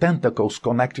will, like tentacles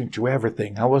connecting to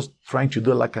everything. I was trying to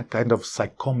do like a kind of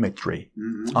psychometry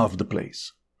of the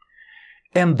place.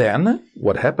 And then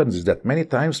what happens is that many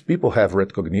times people have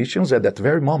retrocognitions at that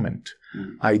very moment.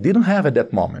 I didn't have at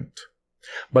that moment.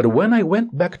 But when I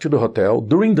went back to the hotel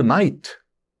during the night,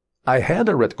 I had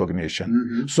a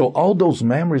retrocognition. So all those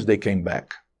memories, they came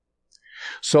back.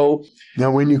 So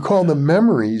now, when you call them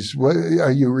memories, what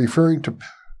are you referring to?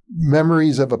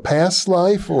 Memories of a past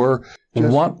life, or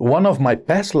one of my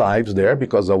past lives there,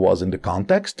 because I was in the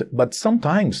context. But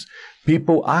sometimes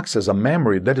people access a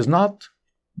memory that is not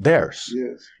theirs.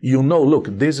 Yes. Look,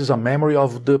 this is a memory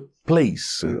of the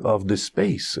place, of the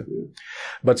space.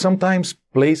 But sometimes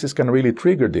places can really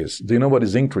trigger this. Do you know what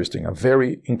is interesting? A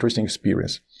very interesting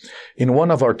experience. In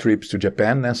one of our trips to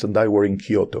Japan, Nancy and I were in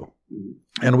Kyoto.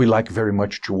 And we like very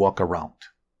much to walk around.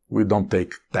 We don't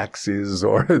take taxis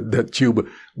or the tube.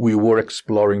 We were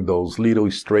exploring those little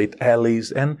straight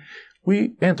alleys, and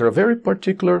we enter a very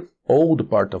particular old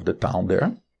part of the town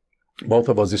there. Both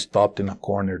of us stopped in a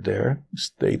corner there,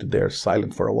 stayed there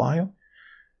silent for a while.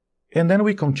 And then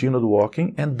we continued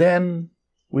walking, and then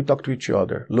we talked to each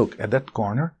other. Look, at that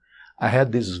corner, I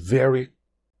had this very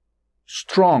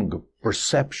strong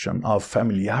perception of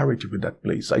familiarity with that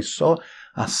place. I saw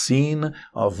a scene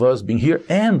of us being here,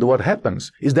 and what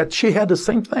happens is that she had the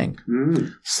same thing.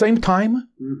 Same time,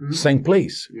 same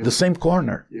place, the same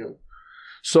corner.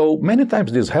 So many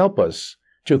times this helps us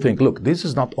to think, look, this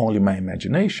is not only my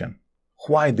imagination.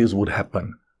 Why this would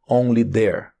happen only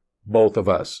there, both of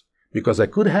us? Because I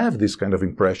could have this kind of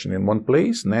impression in one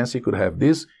place, Nancy could have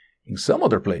this in some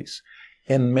other place.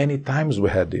 And many times we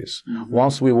had this.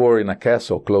 Once we were in a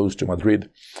castle close to Madrid,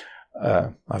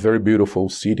 a very beautiful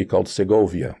city called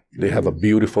Segovia. They have a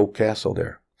beautiful castle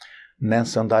there.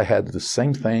 Nancy and I had the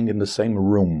same thing in the same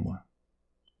room.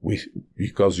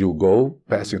 Because you go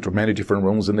passing through many different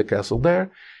rooms in the castle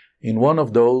there. In one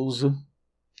of those,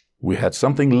 we had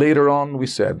something later on. We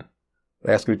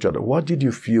asked each other, what did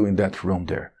you feel in that room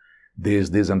there?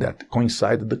 This, and that.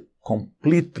 Coincided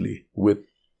completely with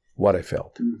what I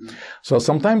felt. So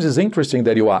sometimes it's interesting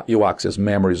that you access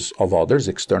memories of others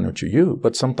external to you,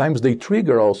 but sometimes they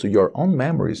trigger also your own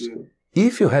memories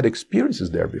if you had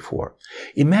experiences there before.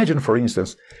 Imagine, for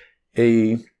instance,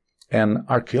 an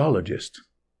archaeologist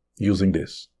using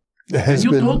this. And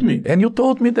you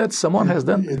told me that someone has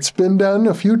done it. It's been done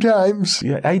a few times.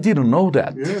 Yeah, I didn't know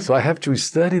that. So I have to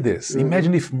study this.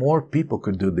 Imagine if more people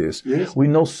could do this. We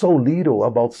know so little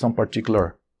about some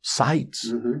particular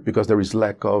sites because there is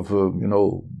lack of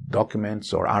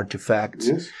documents or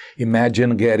artifacts.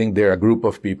 Imagine getting there a group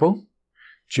of people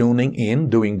tuning in,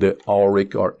 doing the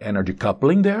auric or energy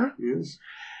coupling there,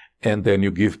 and then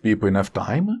you give people enough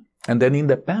time, and then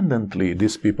independently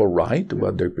these people write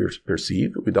what they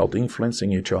perceive without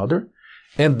influencing each other,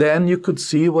 And then you could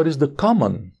see what is the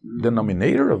common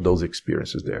denominator of those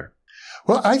experiences there.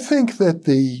 Well, I think that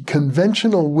the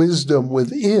conventional wisdom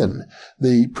within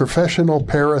the professional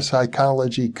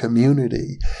parapsychology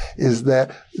community is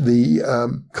that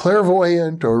the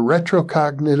clairvoyant or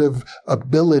retrocognitive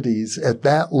abilities at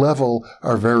that level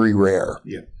are very rare.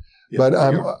 Yeah. But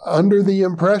I'm under the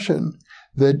impression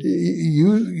that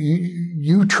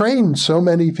you train so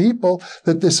many people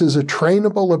that this is a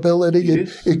trainable ability.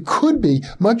 It could be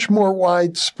much more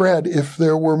widespread if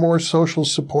there were more social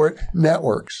support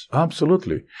networks.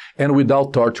 Absolutely. And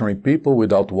without torturing people,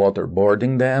 without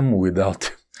waterboarding them,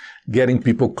 without getting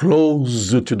people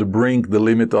close to the brink, the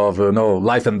limit of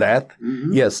life and death.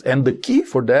 Mm-hmm. Yes, and the key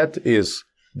for that is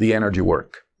the energy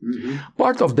work. Mm-hmm.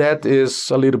 Part of that is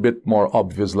a little bit more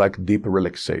obvious, like deep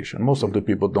relaxation. Most of the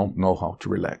people don't know how to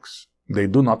relax. They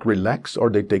do not relax or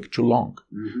they take too long.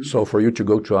 Mm-hmm. So for you to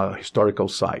go to a historical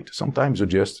site, sometimes you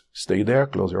just stay there,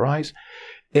 close your eyes,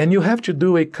 and you have to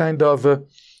do a kind of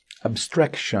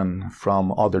abstraction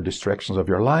from other distractions of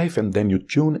your life, and then you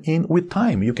tune in with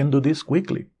time. You can do this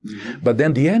quickly. Mm-hmm. But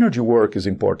then the energy work is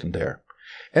important there.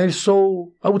 And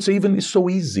so, I would say even it's so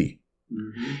easy.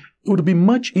 Mm-hmm. It would be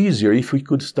much easier if we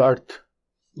could start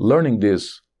learning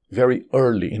this very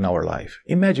early in our life.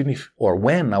 Imagine if or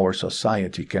when our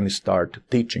society can start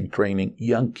teaching, training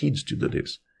young kids to do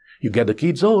this. You get the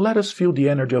kids, let us feel the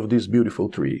energy of this beautiful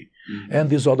tree. Mm-hmm. And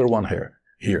this other one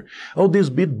here. Oh, this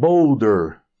big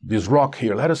boulder, this rock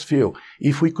here, let us feel.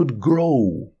 If we could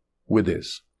grow with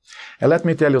this. And let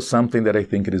me tell you something that I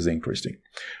think it is interesting.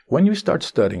 When you start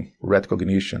studying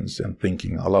retrocognitions and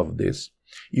thinking all of this,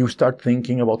 you start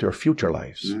thinking about your future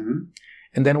lives. Mm-hmm.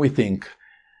 And then we think,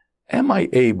 am I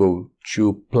able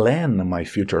to plan my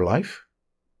future life?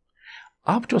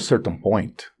 Up to a certain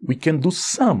point, we can do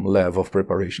some level of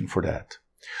preparation for that.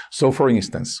 So, for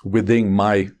instance, within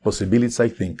my possibilities, I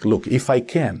think, look, if I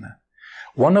can,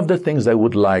 one of the things I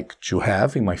would like to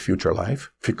have in my future life,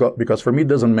 because for me it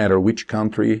doesn't matter which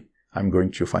country I'm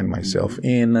going to find myself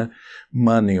in,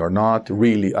 money or not,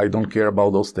 really, I don't care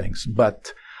about those things.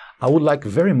 But I would like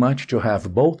very much to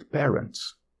have both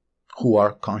parents who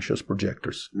are conscious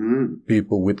projectors,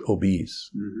 people with OBs.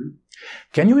 Mm-hmm.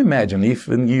 Can you imagine if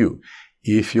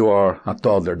you are a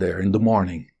toddler there in the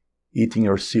morning, eating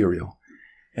your cereal,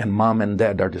 and mom and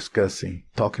dad are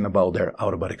talking about their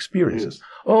out-of-body experiences. Yes.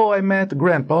 Oh, I met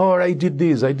grandpa, or I did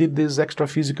this extra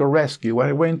physical rescue,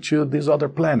 I went to this other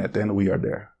planet, and we are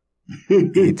there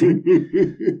eating.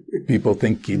 People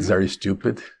think kids are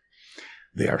stupid.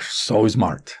 They are so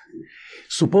smart.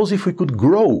 Suppose if we could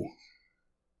grow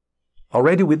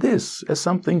already with this as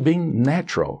something being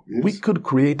natural, yes, we could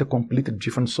create a completely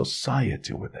different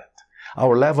society with that.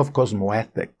 Our level of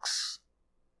cosmoethics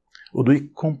would be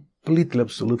completely,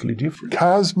 absolutely different.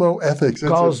 Cosmoethics.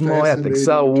 Cosmoethics,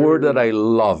 a word that I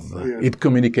love. Yeah. It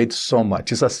communicates so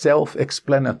much. It's a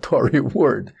self-explanatory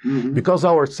word. Mm-hmm. Because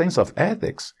our sense of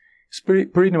ethics is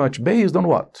pretty much based on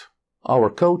what? Our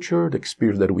culture, the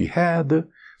experience that we had,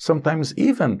 sometimes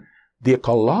even the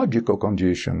ecological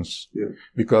conditions. Yeah.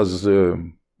 Because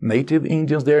native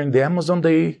Indians there in the Amazon,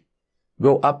 they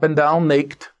go up and down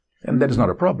naked, and that is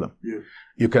not a problem. Yeah.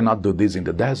 You cannot do this in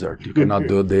the desert. You cannot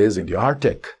do this in the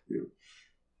Arctic. Yeah.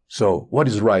 So what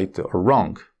is right or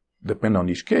wrong depends on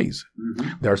each case.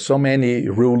 Mm-hmm. There are so many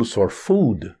rules for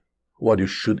food, what you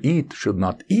should eat, should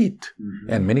not eat. Mm-hmm.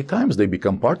 And many times they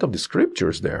become part of the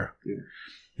scriptures there. Yeah.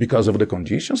 Because of the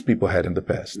conditions people had in the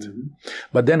past. Mm-hmm.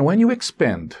 But then when you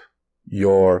expand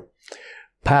your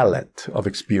palette of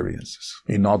experiences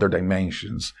in other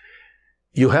dimensions,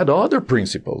 you had other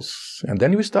principles, and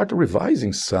then you start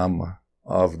revising some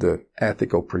of the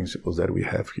ethical principles that we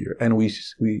have here. And we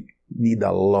need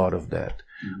a lot of that.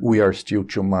 Mm-hmm. We are still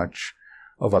too much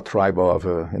of a tribe of,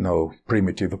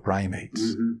 primitive primates.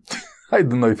 Mm-hmm. I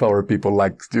don't know if our people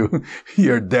like to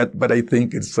hear that, but I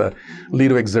think it's a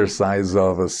little exercise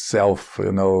of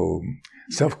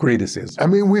self-criticism. I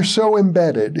mean, we're so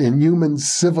embedded in human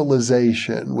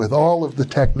civilization with all of the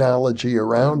technology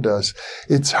around us.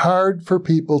 It's hard for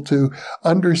people to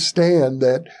understand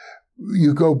that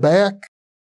you go back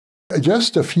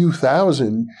just a few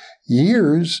thousand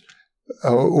years,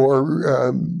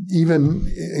 or even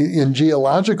in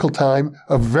geological time,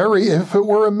 if it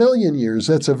were 1,000,000 years,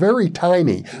 that's a very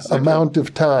tiny amount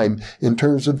of time in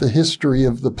terms of the history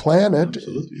of the planet.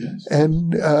 Absolutely, yes.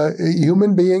 And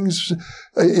human beings,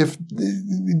 if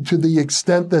to the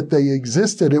extent that they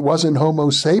existed, it wasn't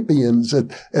Homo sapiens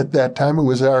at that time. It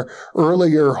was our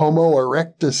earlier Homo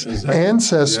erectus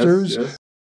ancestors. Yes,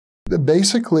 yes.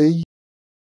 Basically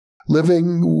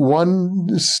living one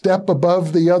step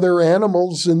above the other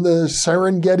animals in the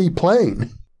Serengeti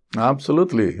plain.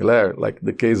 Absolutely. Like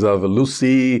the case of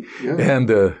Lucy and,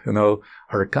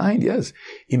 her kind, yes.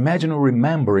 Imagine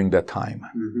remembering that time.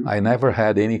 I never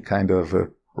had any kind of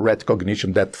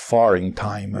retrocognition that far in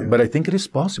time, but I think it is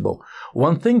possible.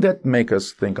 One thing that makes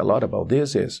us think a lot about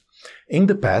this is, in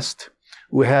the past,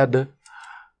 we had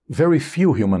very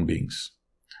few human beings.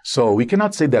 So we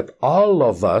cannot say that all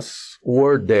of us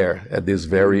were there at these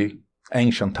very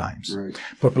ancient times. Right.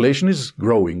 Population is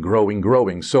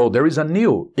growing. So there is a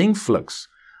new influx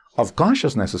of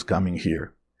consciousnesses coming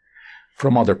here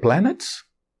from other planets.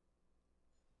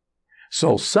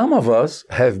 So some of us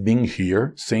have been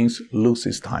here since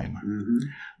Lucy's time,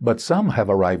 but some have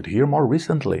arrived here more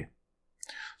recently.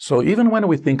 So even when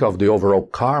we think of the overall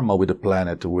karma with the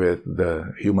planet, with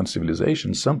the human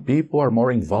civilization, some people are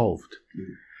more involved.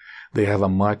 They have a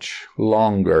much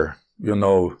longer,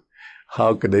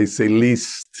 how could they say,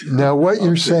 list. Now, what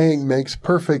you're saying makes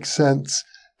perfect sense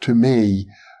to me,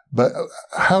 but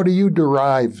how do you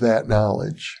derive that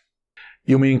knowledge?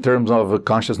 You mean in terms of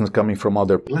consciousness coming from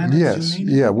other planets? Yes.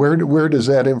 Yeah. Where does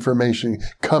that information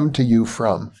come to you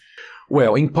from?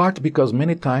 Well, in part because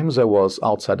many times I was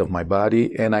outside of my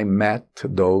body and I met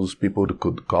those people who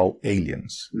could call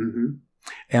aliens.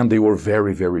 And they were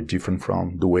very, very different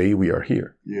from the way we are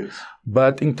here. Yes.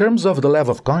 But in terms of the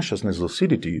level of consciousness,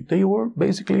 lucidity, they were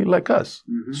basically like us.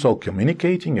 So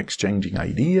communicating, exchanging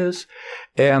ideas,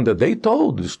 and they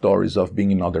told the stories of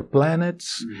being in other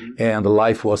planets, and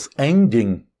life was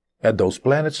ending at those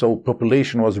planets, so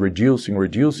population was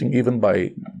reducing even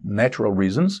by natural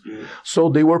reasons. So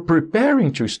they were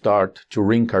preparing to start to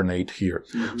reincarnate here.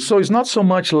 So it's not so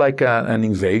much like an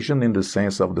invasion in the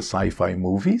sense of the sci-fi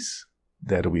movies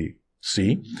that we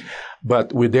see,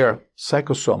 but with their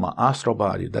psychosoma, astral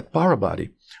body, that para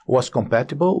body, was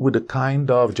compatible with the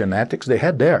kind of genetics they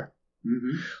had there.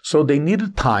 So they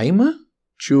needed time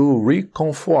to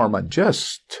reconform,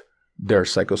 adjust their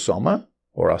psychosoma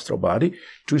or astral body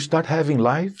to start having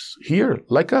lives here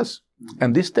like us.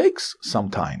 And this takes some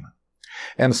time.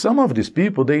 And some of these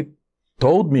people, they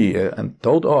told me and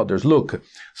told others, look,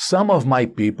 some of my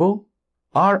people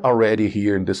are already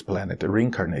here in this planet,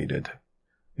 reincarnated.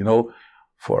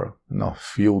 For a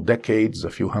few decades,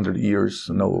 a few hundred years,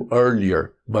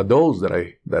 earlier. But those that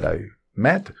I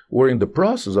met were in the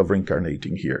process of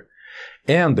reincarnating here.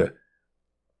 And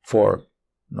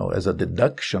as a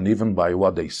deduction, even by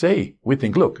what they say, we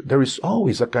think, look, there is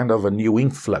always a kind of a new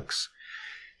influx.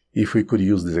 If we could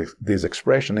use this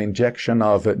expression, injection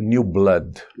of new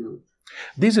blood.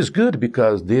 This is good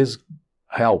because this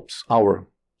helps our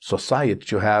society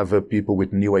to have people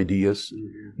with new ideas,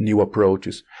 new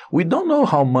approaches. We don't know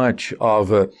how much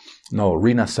of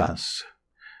Renaissance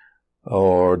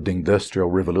or the Industrial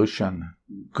Revolution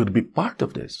could be part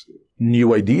of this.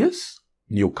 New ideas,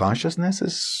 new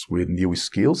consciousnesses with new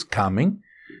skills coming,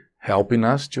 helping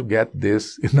us to get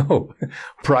this,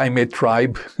 primate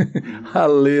tribe a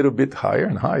little bit higher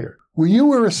and higher. Well, you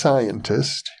were a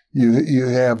scientist. You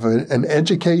have an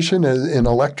education in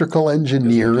electrical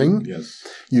engineering. Yes.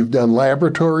 You've done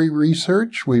laboratory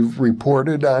research. We've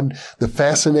reported on the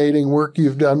fascinating work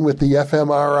you've done with the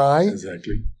fMRI.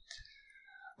 Exactly.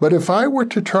 But if I were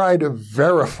to try to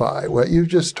verify what you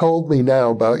just told me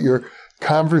now about your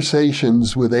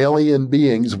conversations with alien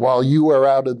beings while you are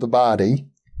out of the body,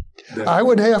 I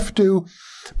would have to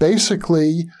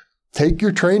basically take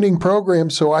your training program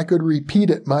so I could repeat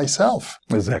it myself.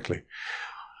 Exactly.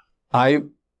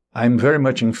 I'm very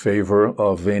much in favor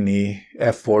of any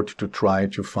effort to try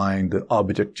to find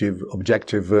objective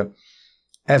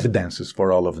evidences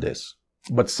for all of this.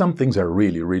 But some things are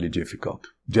really, really difficult.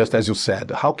 Just as you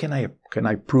said, how can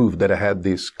I prove that I had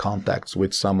these contacts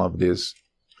with some of these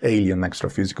alien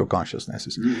extraphysical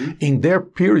consciousnesses in their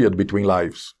period between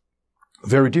lives?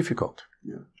 Very difficult.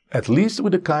 Yeah. At least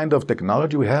with the kind of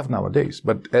technology we have nowadays.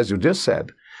 But as you just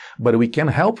said, but we can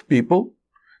help people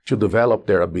to develop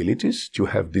their abilities, to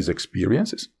have these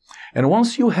experiences. And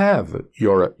once you have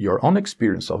your own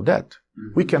experience of that,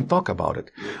 we can talk about it.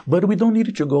 But we don't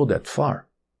need to go that far.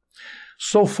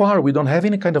 So far, we don't have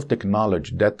any kind of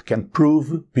technology that can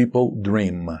prove people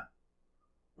dream.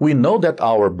 We know that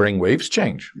our brainwaves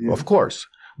change, of course,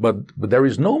 but there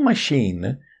is no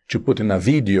machine to put in a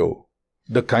video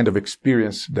the kind of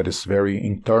experience that is very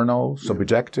internal,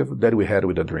 subjective, that we had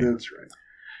with a dream. That's right.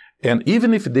 And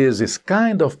even if this is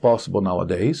kind of possible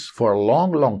nowadays, for a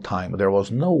long, long time, there was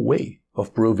no way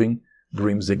of proving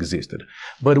dreams existed.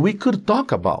 But we could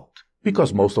talk about,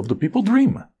 because most of the people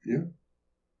dream. Yeah.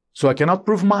 So I cannot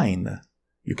prove mine.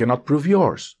 You cannot prove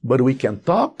yours. But we can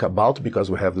talk about because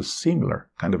we have the similar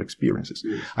kind of experiences.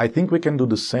 Yes. I think we can do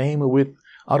the same with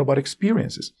out-of-body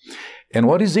experiences. And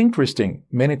what is interesting,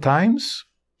 many times,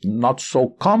 not so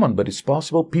common, but it's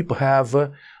possible, people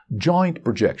have joint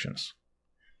projections.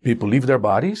 People leave their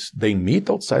bodies, they meet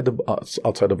outside of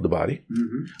the body,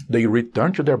 they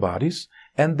return to their bodies,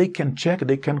 and they can check,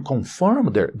 they can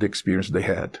confirm the experience they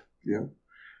had. Yeah.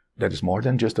 That is more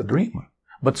than just a dream.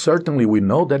 But certainly we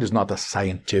know that is not a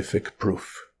scientific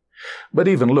proof. But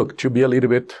even, look, to be a little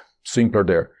bit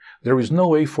simpler there is no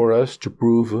way for us to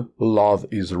prove love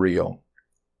is real.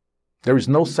 There is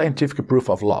no scientific proof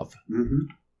of love.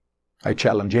 I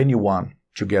challenge anyone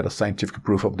to get a scientific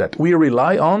proof of that. We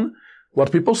rely on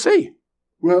what people say,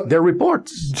 their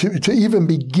reports. To even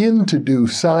begin to do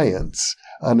science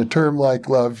on a term like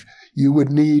love, you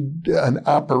would need an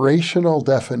operational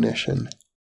definition.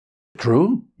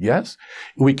 True, yes.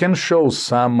 We can show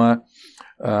some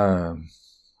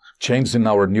change in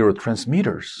our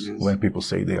neurotransmitters when people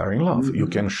say they are in love. You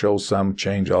can show some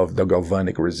change of the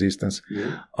galvanic resistance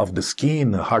of the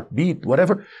skin, heartbeat,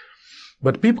 whatever.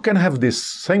 But people can have these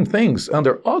same things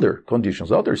under other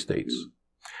conditions, other states.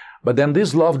 But then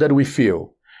this love that we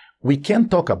feel, we can't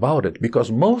talk about it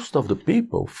because most of the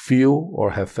people feel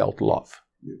or have felt love.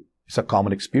 It's a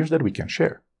common experience that we can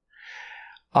share.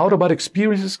 Out-of-body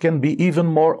experiences can be even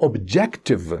more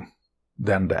objective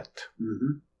than that.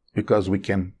 Because we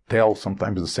can tell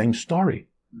sometimes the same story.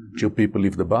 Two people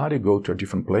leave the body, go to a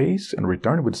different place, and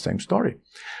return with the same story.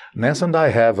 Nancy and I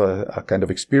have a kind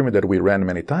of experiment that we ran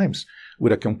many times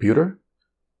with a computer,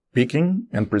 picking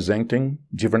and presenting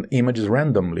different images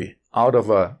randomly out of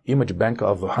an image bank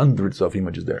of hundreds of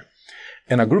images there.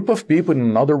 And a group of people in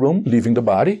another room leaving the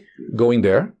body, going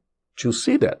there to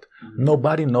see that.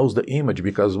 Nobody knows the image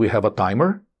because we have a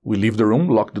timer. We leave the room,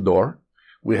 lock the door.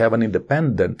 We have an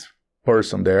independent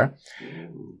person there,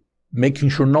 making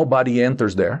sure nobody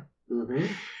enters there.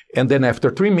 And then after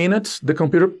 3 minutes, the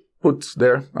computer puts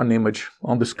there an image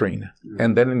on the screen.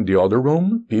 And then in the other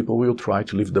room, people will try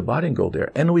to leave the body and go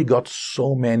there. And we got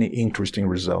so many interesting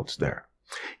results there.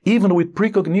 Even with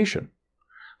precognition.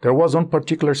 There was one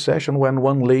particular session when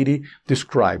one lady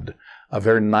described a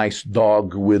very nice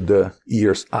dog with the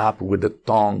ears up, with the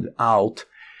tongue out.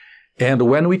 And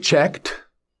when we checked,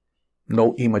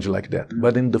 no image like that.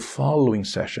 But in the following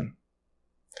session,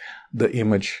 the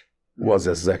image was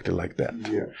exactly like that.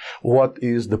 What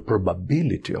is the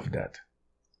probability of that?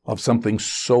 Of something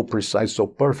so precise, so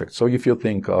perfect. So if you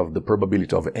think of the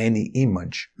probability of any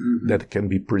image that can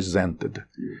be presented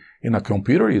in a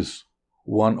computer is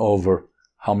 1 over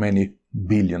how many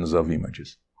billions of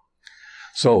images.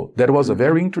 So that was a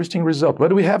very interesting result.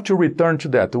 But we have to return to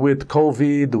that. With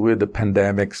COVID, with the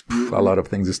pandemics, a lot of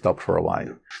things stopped for a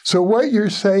while. So what you're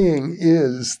saying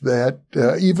is that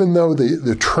even though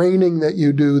the training that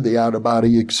you do, the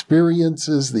out-of-body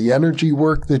experiences, the energy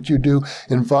work that you do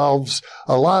involves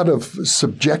a lot of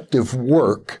subjective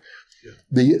work,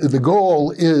 the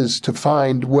goal is to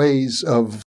find ways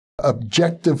of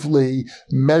objectively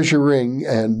measuring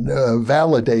and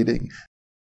validating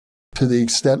to the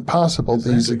extent possible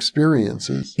these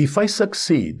experiences. If I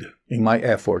succeed in my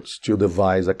efforts to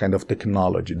devise a kind of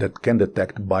technology that can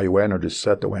detect bioenergy,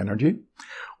 subtle energy,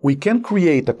 we can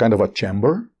create a kind of a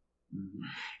chamber,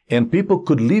 and people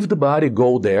could leave the body,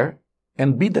 go there,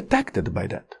 and be detected by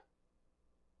that.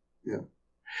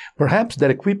 Perhaps that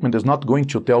equipment is not going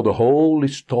to tell the whole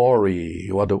story,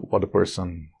 what the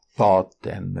person thought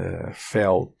and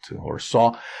felt or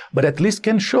saw, but at least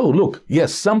can show, look,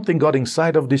 yes, something got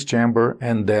inside of this chamber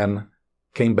and then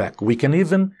came back. We can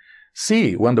even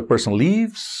see when the person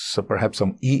leaves, so perhaps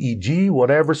some EEG,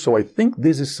 whatever. So I think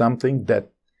this is something that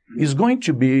is going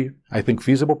to be, I think,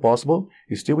 feasible, possible,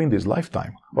 is still in this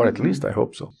lifetime, or at least I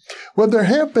hope so. Well, there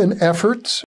have been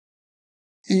efforts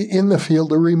in the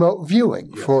field of remote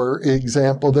viewing. For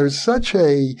example, there's such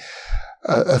a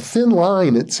thin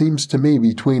line, it seems to me,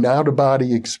 between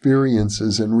out-of-body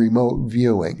experiences and remote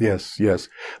viewing. Yes.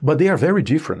 But they are very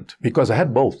different because I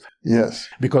had both. Yes.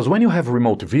 Because when you have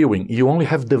remote viewing, you only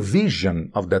have the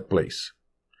vision of that place.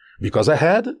 Because I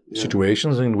had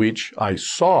situations in which I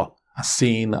saw a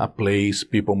scene, a place,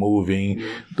 people moving,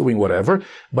 doing whatever,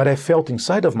 but I felt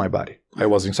inside of my body. I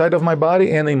was inside of my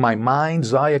body, and in my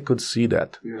mind's eye, I could see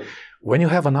that. When you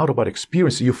have an out-of-body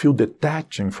experience, you feel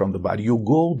detaching from the body. You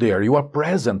go there. You are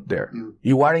present there.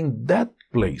 You are in that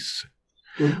place.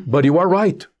 But you are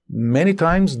right. Many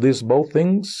times, these both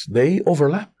things, they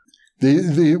overlap.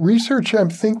 The research I'm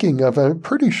thinking of, I'm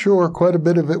pretty sure quite a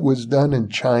bit of it was done in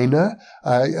China.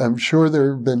 I'm sure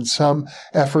there have been some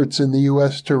efforts in the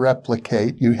U.S. to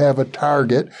replicate. You have a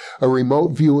target, a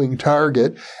remote viewing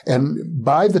target, and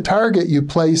by the target you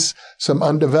place some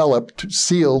undeveloped,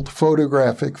 sealed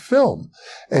photographic film.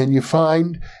 And you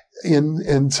find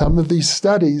in some of these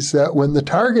studies that when the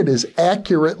target is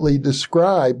accurately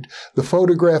described, the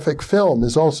photographic film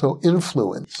is also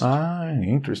influenced. Ah,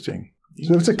 interesting.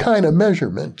 So it's a kind of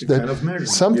measurement that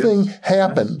something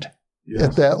happened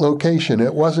at that location.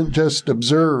 It wasn't just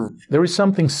observed. There is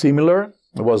something similar.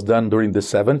 It was done during the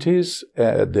 70s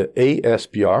at the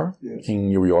ASPR in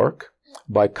New York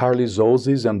by Carly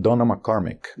Zozis and Donna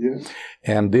McCormick.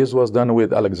 And this was done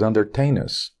with Alexander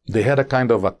Tanis. They had a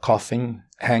kind of a coffin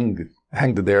hanged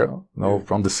there,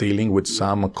 from the ceiling with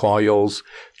some coils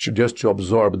just to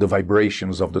absorb the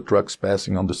vibrations of the trucks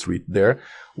passing on the street there,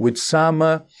 with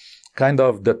some kind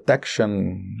of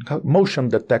motion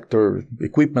detector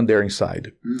equipment there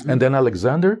inside. And then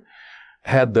Alexander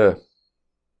had the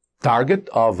target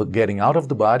of getting out of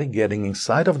the body, getting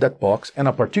inside of that box, and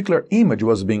a particular image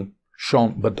was being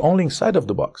shown, but only inside of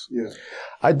the box.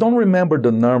 I don't remember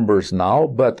the numbers now,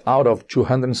 but out of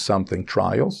 200-something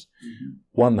trials,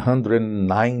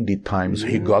 190 times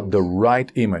he got the right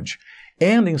image.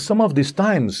 And in some of these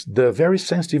times, the very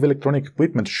sensitive electronic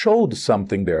equipment showed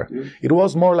something there. It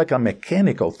was more like a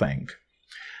mechanical thing,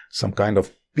 some kind of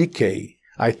PK.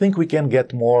 I think we can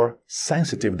get more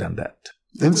sensitive than that.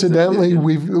 Incidentally,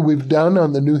 we've done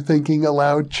on the New Thinking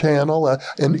Aloud channel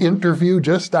an interview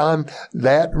just on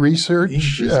that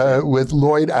research with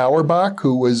Lloyd Auerbach,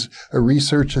 who was a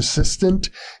research assistant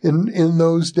in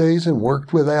those days and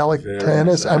worked with Alec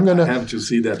Tanis. I'm going to have to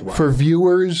see that one. For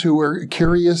viewers who are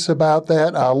curious about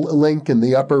that, I'll link in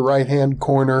the upper right-hand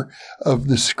corner of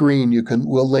the screen.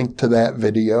 We'll link to that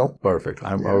video. Perfect.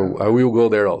 I will go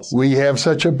there also. We have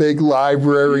such a big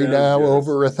library now,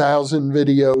 over 1,000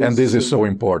 videos. And this is so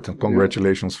important.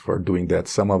 Congratulations for doing that.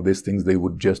 Some of these things, they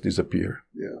would just disappear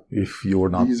if you were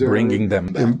not bringing them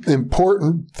back.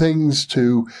 Important things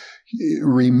to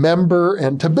remember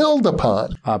and to build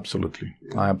upon. Absolutely.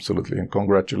 Absolutely. And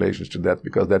congratulations to that,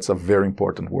 because that's a very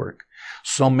important work.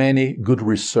 So many good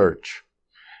research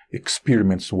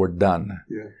experiments were done.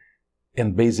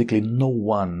 And basically no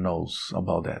one knows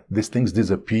about that. These things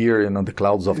disappear in the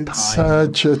clouds of time.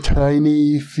 Such a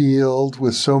tiny field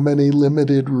with so many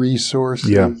limited resources.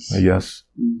 Yes.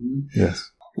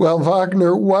 Well,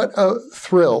 Wagner, what a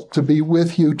thrill to be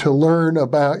with you, to learn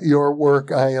about your work.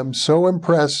 I am so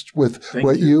impressed with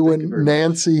what you and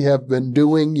Nancy have been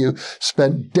doing. You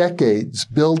spent decades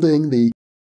building the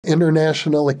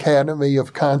International Academy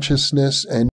of Consciousness,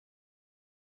 and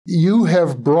you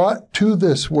have brought to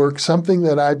this work something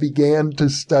that I began to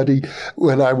study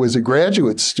when I was a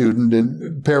graduate student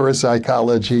in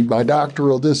parapsychology. My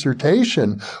doctoral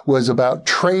dissertation was about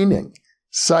training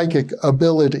psychic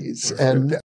abilities.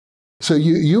 And so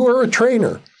you are a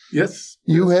trainer. Yes.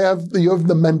 You have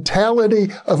the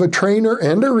mentality of a trainer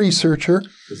and a researcher.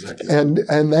 Exactly.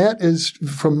 And that is,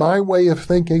 from my way of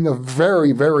thinking, a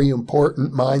very, very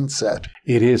important mindset.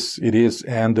 It is.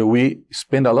 And we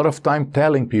spend a lot of time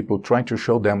telling people, trying to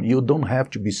show them, you don't have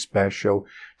to be special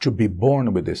to be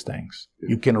born with these things.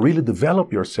 You can really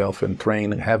develop yourself and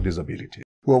train and have this ability.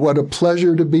 Well, what a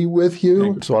pleasure to be with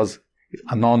you. It was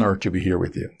an honor to be here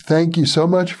with you. Thank you so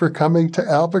much for coming to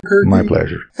Albuquerque. My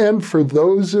pleasure. And for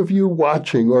those of you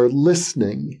watching or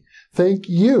listening, thank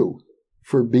you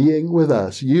for being with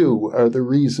us. You are the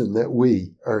reason that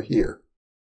we are here.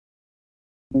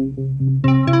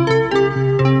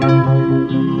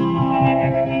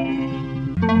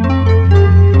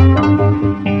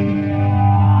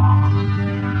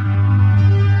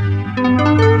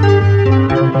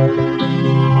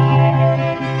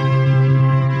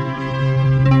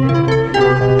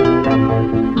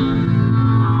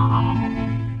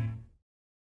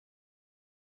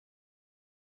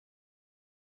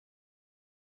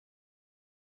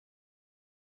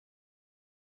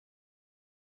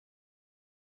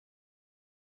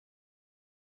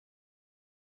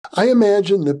 I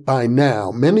imagine that by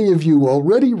now, many of you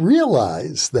already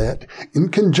realize that in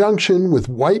conjunction with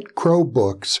White Crow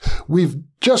Books, we've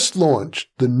just launched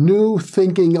the new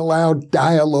Thinking Aloud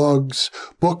Dialogues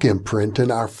book imprint,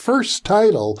 and our first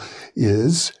title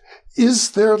is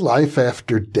There Life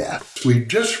After Death? We've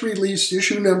just released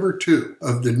issue number 2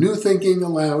 of the New Thinking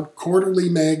Aloud Quarterly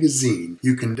Magazine.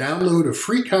 You can download a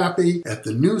free copy at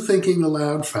the New Thinking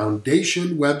Aloud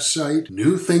Foundation website,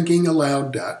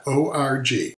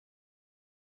 newthinkingaloud.org.